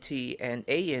BNT and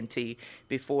ANT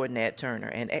before Nat Turner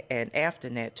and after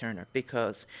Nat Turner,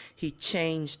 because he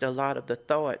changed a lot of the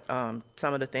thought,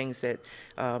 some of the things that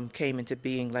came into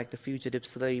being, like the fugitive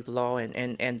slave law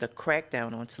and the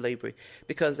crackdown on slavery,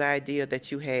 because the idea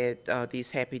that you had these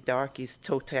happy darkies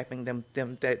toe-tapping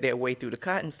their way through the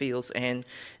cotton fields, and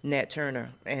Nat Turner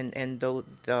and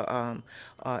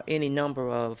any number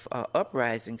of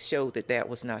uprisings showed that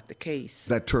was not the case.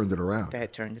 That turned it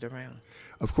around.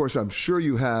 Of course, I'm sure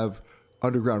you have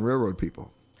Underground Railroad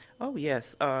people. Oh,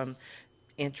 yes.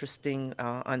 Interesting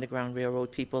Underground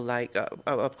Railroad people, like,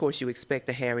 of course, you expect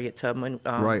the Harriet Tubman.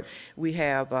 Right. We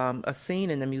have a scene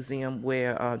in the museum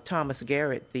where Thomas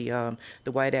Garrett, the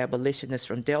white abolitionist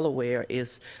from Delaware,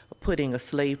 is putting a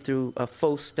slave through a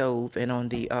faux stove, and on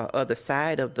the other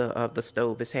side of the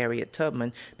stove is Harriet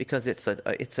Tubman, because it's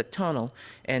a tunnel.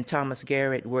 And Thomas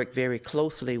Garrett worked very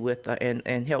closely with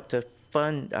and helped to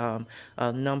fund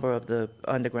a number of the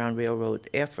Underground Railroad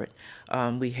effort.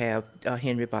 We have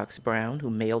Henry Box Brown,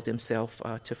 who mailed himself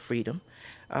to freedom.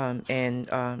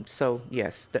 So,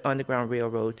 yes, the Underground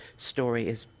Railroad story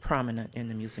is prominent in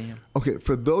the museum. Okay,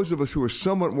 for those of us who are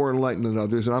somewhat more enlightened than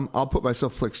others, and I'll put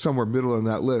myself like somewhere middle in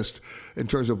that list in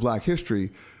terms of Black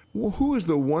history, well, who is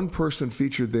the one person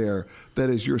featured there that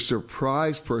is your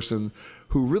surprise person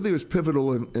who really was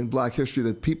pivotal in Black history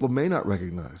that people may not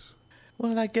recognize?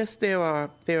 Well, I guess there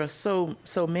are so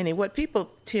many. What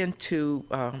people tend to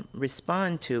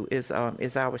respond to is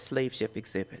our slave ship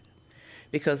exhibit,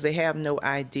 because they have no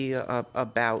idea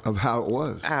of how it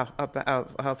was.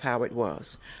 Of how it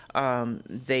was.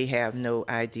 They have no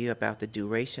idea about the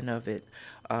duration of it.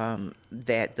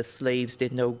 That the slaves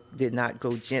did not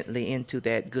go gently into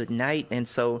that good night, and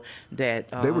so that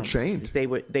they were chained.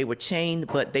 They were chained,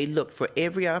 but they looked for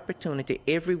every opportunity,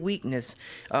 every weakness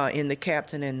in the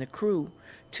captain and the crew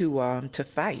to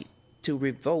fight, to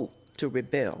revolt, to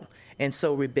rebel. And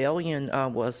so rebellion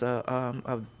was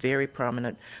a very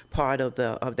prominent part of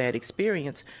that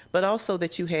experience, but also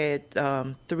that you had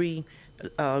 3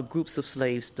 groups of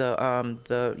slaves.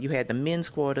 You had the men's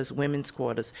quarters, women's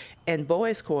quarters, and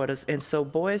boys' quarters. And so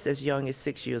boys as young as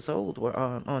 6 years old were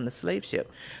on the slave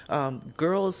ship.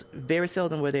 Girls, very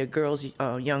seldom were there girls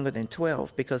younger than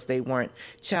 12, because they weren't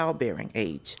childbearing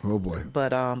age. Oh boy!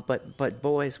 But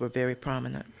boys were very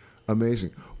prominent.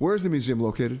 Amazing. Where is the museum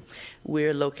located?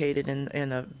 We're located in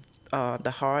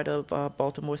the heart of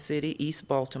Baltimore City, East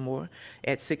Baltimore,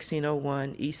 at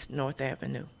 1601 East North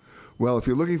Avenue. Well, if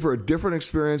you're looking for a different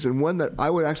experience, and one that I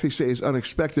would actually say is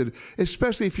unexpected,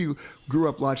 especially if you grew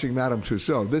up watching Madame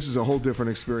Tussauds, this is a whole different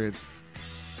experience.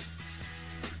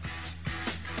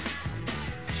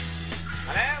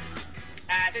 Hello?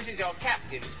 This is your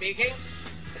captain speaking.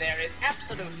 There is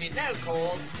absolutely no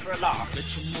cause for alarm. Get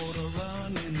your motor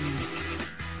running.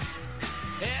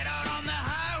 Head out on the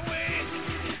highway.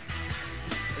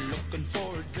 Looking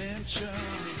for adventure.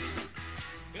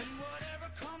 And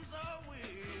whatever comes our way.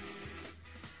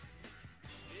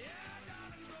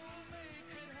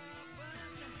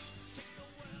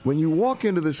 When you walk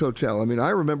into this hotel, I mean, I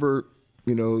remember,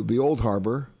 the old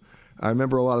harbor. I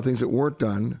remember a lot of things that weren't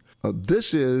done.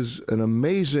 This is an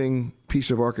amazing piece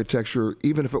of architecture,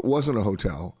 even if it wasn't a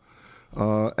hotel.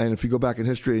 And if you go back in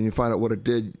history and you find out what it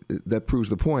did, that proves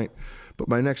the point. But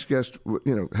my next guest,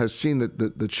 has seen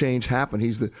the change happen.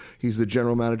 He's the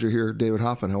general manager here, David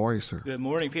Hoffman. How are you, sir? Good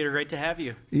morning, Peter. Great to have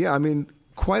you. Yeah, I mean,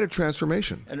 quite a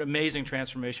transformation. An amazing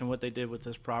transformation, what they did with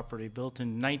this property. Built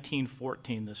in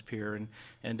 1914, this pier,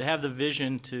 and to have the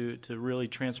vision to really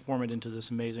transform it into this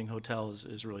amazing hotel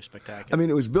is really spectacular. I mean,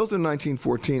 it was built in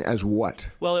 1914 as what?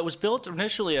 Well, it was built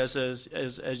initially as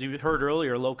you heard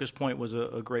earlier, Locust Point was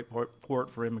a great port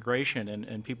for immigration,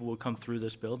 and people would come through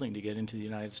this building to get into the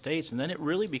United States, and then it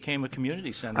really became a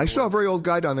community center. I saw a very old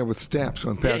guy down there with stamps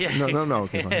on pass. Yeah. No.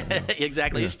 Okay, fine, no.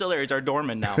 Exactly. Yeah. He's still there. He's our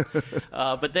doorman now.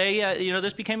 But they,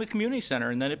 this became a community center,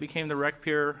 and then it became the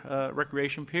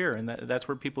recreation pier, and that's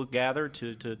where people gather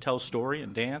to tell story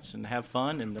and dance and have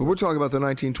fun. And But we're talking about the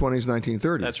 1920s,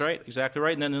 1930s. that's right, exactly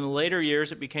right. And then in the later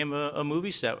years, it became a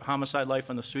movie set. Homicide: Life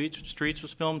on the Streets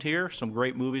was filmed here. Some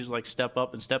great movies like Step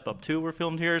Up and Step Up 2 were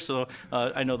filmed here. So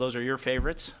I know those are your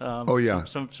favorites. Oh yeah.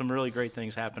 Some really great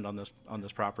things happened on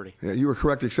this property. Yeah, you were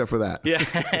correct except for that.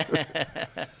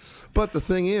 Yeah. But the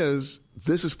thing is,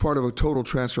 this is part of a total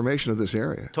transformation of this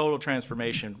area. Total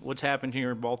transformation. What's happened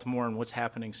here in Baltimore and what's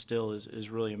happening still is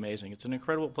really amazing. It's an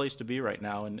incredible place to be right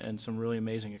now, and some really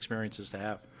amazing experiences to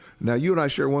have. Now, you and I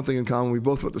share one thing in common. We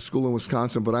both went to school in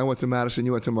Wisconsin, but I went to Madison,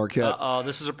 you went to Marquette. Uh-oh,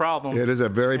 this is a problem. It is a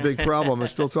very big problem. I'm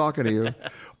still talking to you.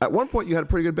 At one point, you had a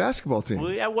pretty good basketball team.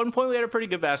 At one point, we had a pretty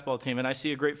good basketball team, and I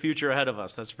see a great future ahead of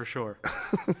us, that's for sure.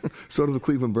 So do the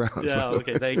Cleveland Browns. Yeah,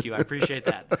 okay, thank you. I appreciate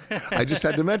that. I just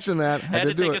had to mention that. Had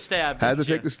to take a stab. Had to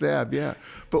take the stab, yeah.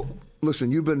 But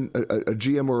listen, you've been a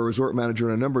GM or a resort manager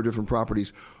in a number of different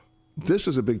properties. This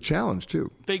is a big challenge, too.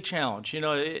 Big challenge.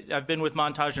 I've been with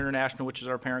Montage International, which is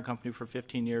our parent company, for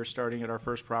 15 years, starting at our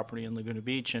first property in Laguna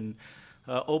Beach. And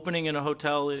opening in a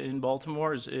hotel in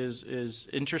Baltimore is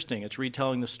interesting. It's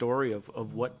retelling the story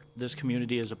of what this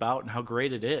community is about and how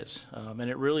great it is. And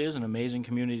it really is an amazing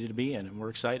community to be in, and we're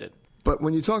excited. But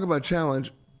when you talk about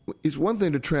challenge, it's one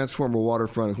thing to transform a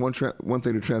waterfront. It's one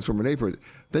thing to transform a neighborhood.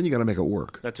 Then you got to make it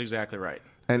work. That's exactly right.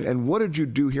 And what did you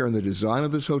do here in the design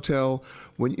of this hotel?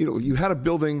 When you had a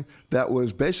building that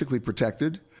was basically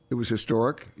protected, it was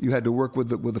historic. You had to work with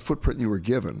the footprint you were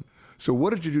given. So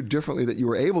what did you do differently that you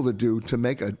were able to do to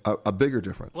make a bigger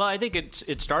difference? Well, I think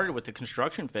it started with the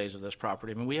construction phase of this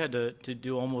property. I mean, we had to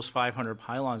do almost 500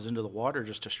 pylons into the water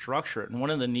just to structure it. And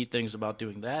one of the neat things about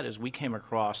doing that is we came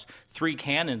across 3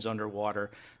 cannons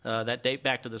underwater that date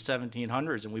back to the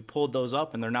 1700s, and we pulled those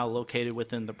up, and they're now located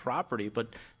within the property. But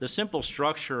the simple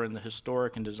structure and the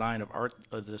historic and design of art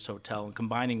of this hotel, and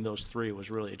combining those 3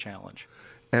 was really a challenge.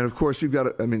 And, of course,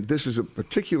 this is a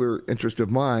particular interest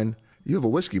of mine. You have a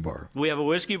whiskey bar. We have a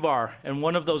whiskey bar, and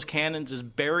one of those cannons is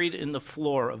buried in the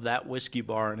floor of that whiskey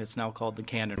bar, and it's now called the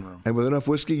Cannon Room. And with enough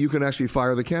whiskey, you can actually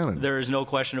fire the cannon. There is no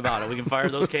question about it. We can fire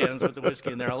those cannons with the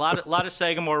whiskey in there. A lot of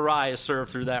Sagamore rye is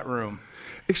served through that room.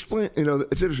 Explain,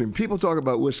 it's interesting. People talk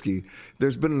about whiskey.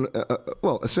 There's been,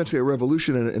 essentially a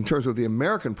revolution in terms of the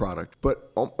American product,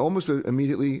 but almost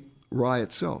immediately rye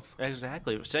itself.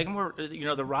 Exactly. Sagamore,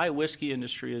 the rye whiskey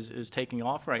industry is taking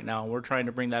off right now, and we're trying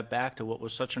to bring that back to what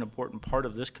was such an important part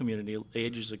of this community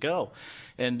ages ago.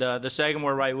 And the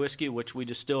Sagamore rye whiskey, which we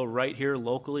distill right here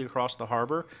locally across the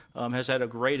harbor, has had a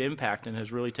great impact and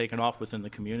has really taken off within the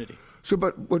community. So,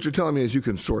 but what you're telling me is you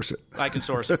can source it. I can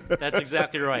source it. That's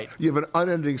exactly right. You have an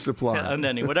unending supply. Yeah,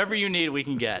 unending. Whatever you need, we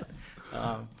can get.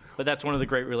 But that's one of the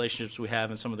great relationships we have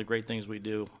and some of the great things we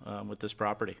do with this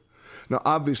property. Now,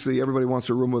 obviously, everybody wants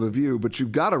a room with a view, but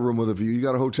you've got a room with a view. You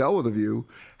got a hotel with a view.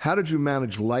 How did you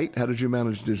manage light? How did you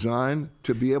manage design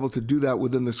to be able to do that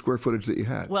within the square footage that you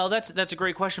had? Well, that's a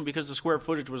great question, because the square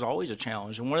footage was always a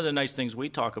challenge. And one of the nice things we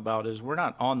talk about is we're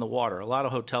not on the water. A lot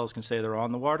of hotels can say they're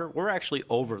on the water. We're actually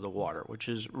over the water, which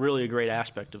is really a great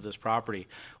aspect of this property.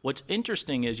 What's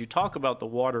interesting is you talk about the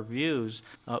water views.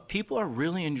 People are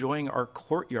really enjoying our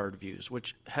courtyard views,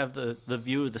 which have the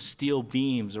view of the steel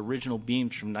beams, original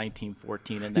beams from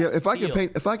 1914. And if I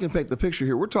can paint the picture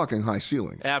here, we're talking high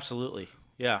ceilings. Absolutely.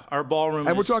 Yeah, our ballroom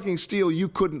and we're talking steel you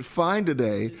couldn't find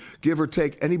today, give or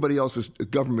take anybody else's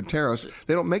government terrace.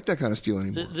 They don't make that kind of steel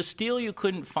anymore. The steel you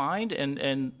couldn't find,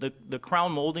 and the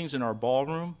crown moldings in our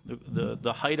ballroom,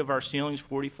 the height of our ceilings,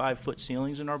 45-foot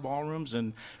ceilings in our ballrooms,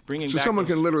 and bringing so back someone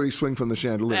those, can literally swing from the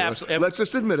chandelier. Absolutely. Let's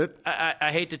just admit it.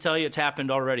 I hate to tell you, it's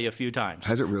happened already a few times.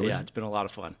 Has it really? Yeah, it's been a lot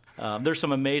of fun. There's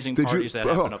some amazing parties that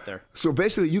happen up there. So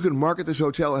basically, you can market this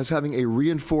hotel as having a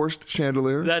reinforced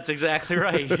chandelier? That's exactly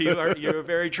right. You're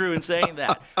very true in saying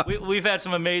that. We've had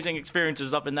some amazing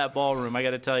experiences up in that ballroom, I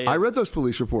got to tell you. I read those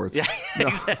police reports. Yeah,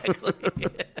 exactly.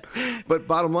 But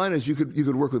bottom line is you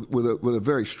could work with a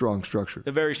very strong structure.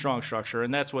 A very strong structure,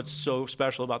 and that's what's so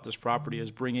special about this property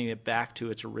is bringing it back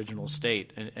to its original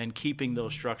state and keeping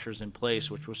those structures in place,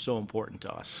 which was so important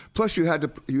to us. Plus, you had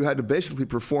to basically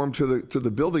perform to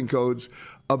the building codes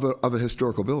of a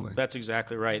historical building. That's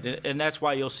exactly right, and that's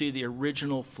why you'll see the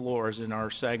original floors in our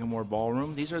Sagamore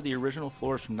ballroom. These are the original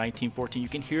floors from 1914. You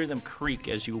can hear them creak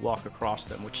as you walk across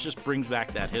them, which just brings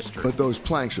back that history. But those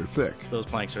planks are thick. Those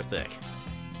planks are thick.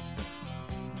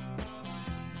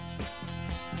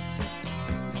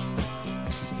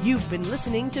 You've been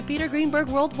listening to Peter Greenberg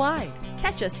Worldwide.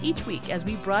 Catch us each week as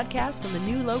we broadcast from a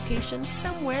new location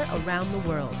somewhere around the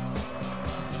world.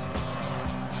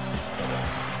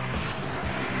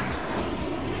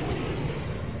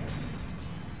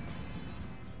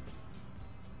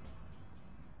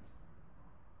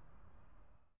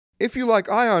 If you like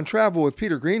Ion Travel with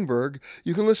Peter Greenberg,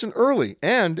 you can listen early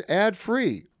and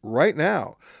ad-free right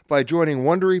now by joining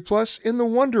Wondery Plus in the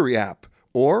Wondery app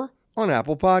or on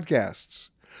Apple Podcasts.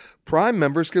 Prime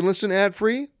members can listen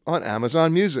ad-free on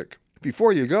Amazon Music.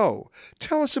 Before you go,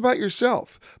 tell us about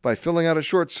yourself by filling out a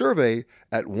short survey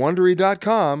at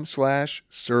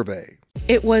Wondery.com/survey.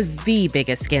 It was the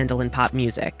biggest scandal in pop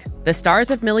music. The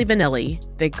stars of Milli Vanilli,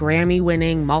 the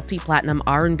Grammy-winning multi-platinum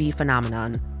R&B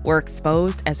phenomenon, were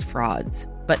exposed as frauds.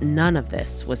 But none of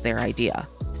this was their idea.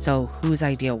 So whose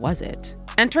idea was it?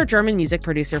 Enter German music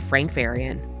producer Frank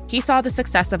Farian. He saw the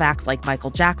success of acts like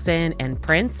Michael Jackson and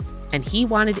Prince, and he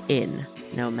wanted in,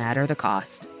 no matter the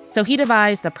cost. So he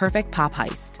devised the perfect pop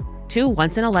heist. Two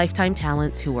once-in-a-lifetime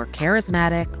talents who were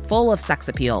charismatic, full of sex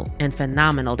appeal, and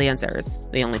phenomenal dancers.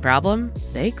 The only problem?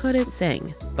 They couldn't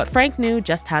sing. But Frank knew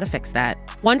just how to fix that.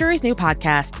 Wondery's new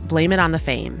podcast, Blame It on the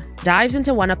Fame, dives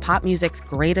into one of pop music's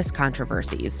greatest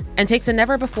controversies and takes a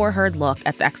never-before-heard look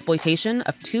at the exploitation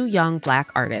of two young Black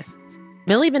artists.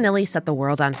 Milli Vanilli set the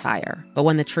world on fire, but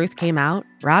when the truth came out,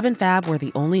 Rob and Fab were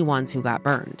the only ones who got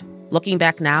burned. Looking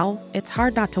back now, it's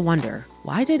hard not to wonder,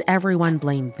 why did everyone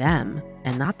blame them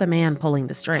and not the man pulling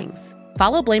the strings?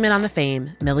 Follow Blame It on the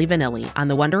Fame, Milli Vanilli, on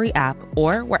the Wondery app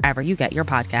or wherever you get your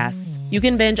podcasts. You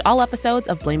can binge all episodes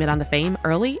of Blame It on the Fame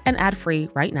early and ad-free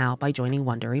right now by joining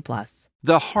Wondery Plus.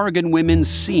 The Hargan women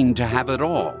seemed to have it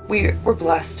all. We were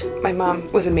blessed. My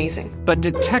mom was amazing. But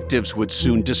detectives would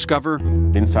soon discover...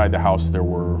 Inside the house, there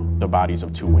were the bodies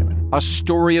of two women. A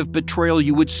story of betrayal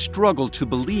you would struggle to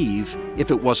believe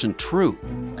if it wasn't true.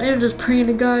 I am just praying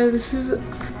to God, this is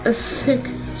a sick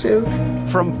joke.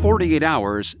 From 48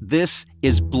 Hours, this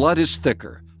is Blood is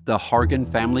Thicker, the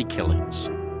Hargan Family Killings.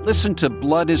 Listen to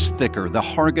Blood is Thicker, the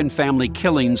Hargan Family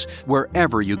Killings,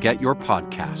 wherever you get your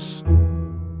podcasts.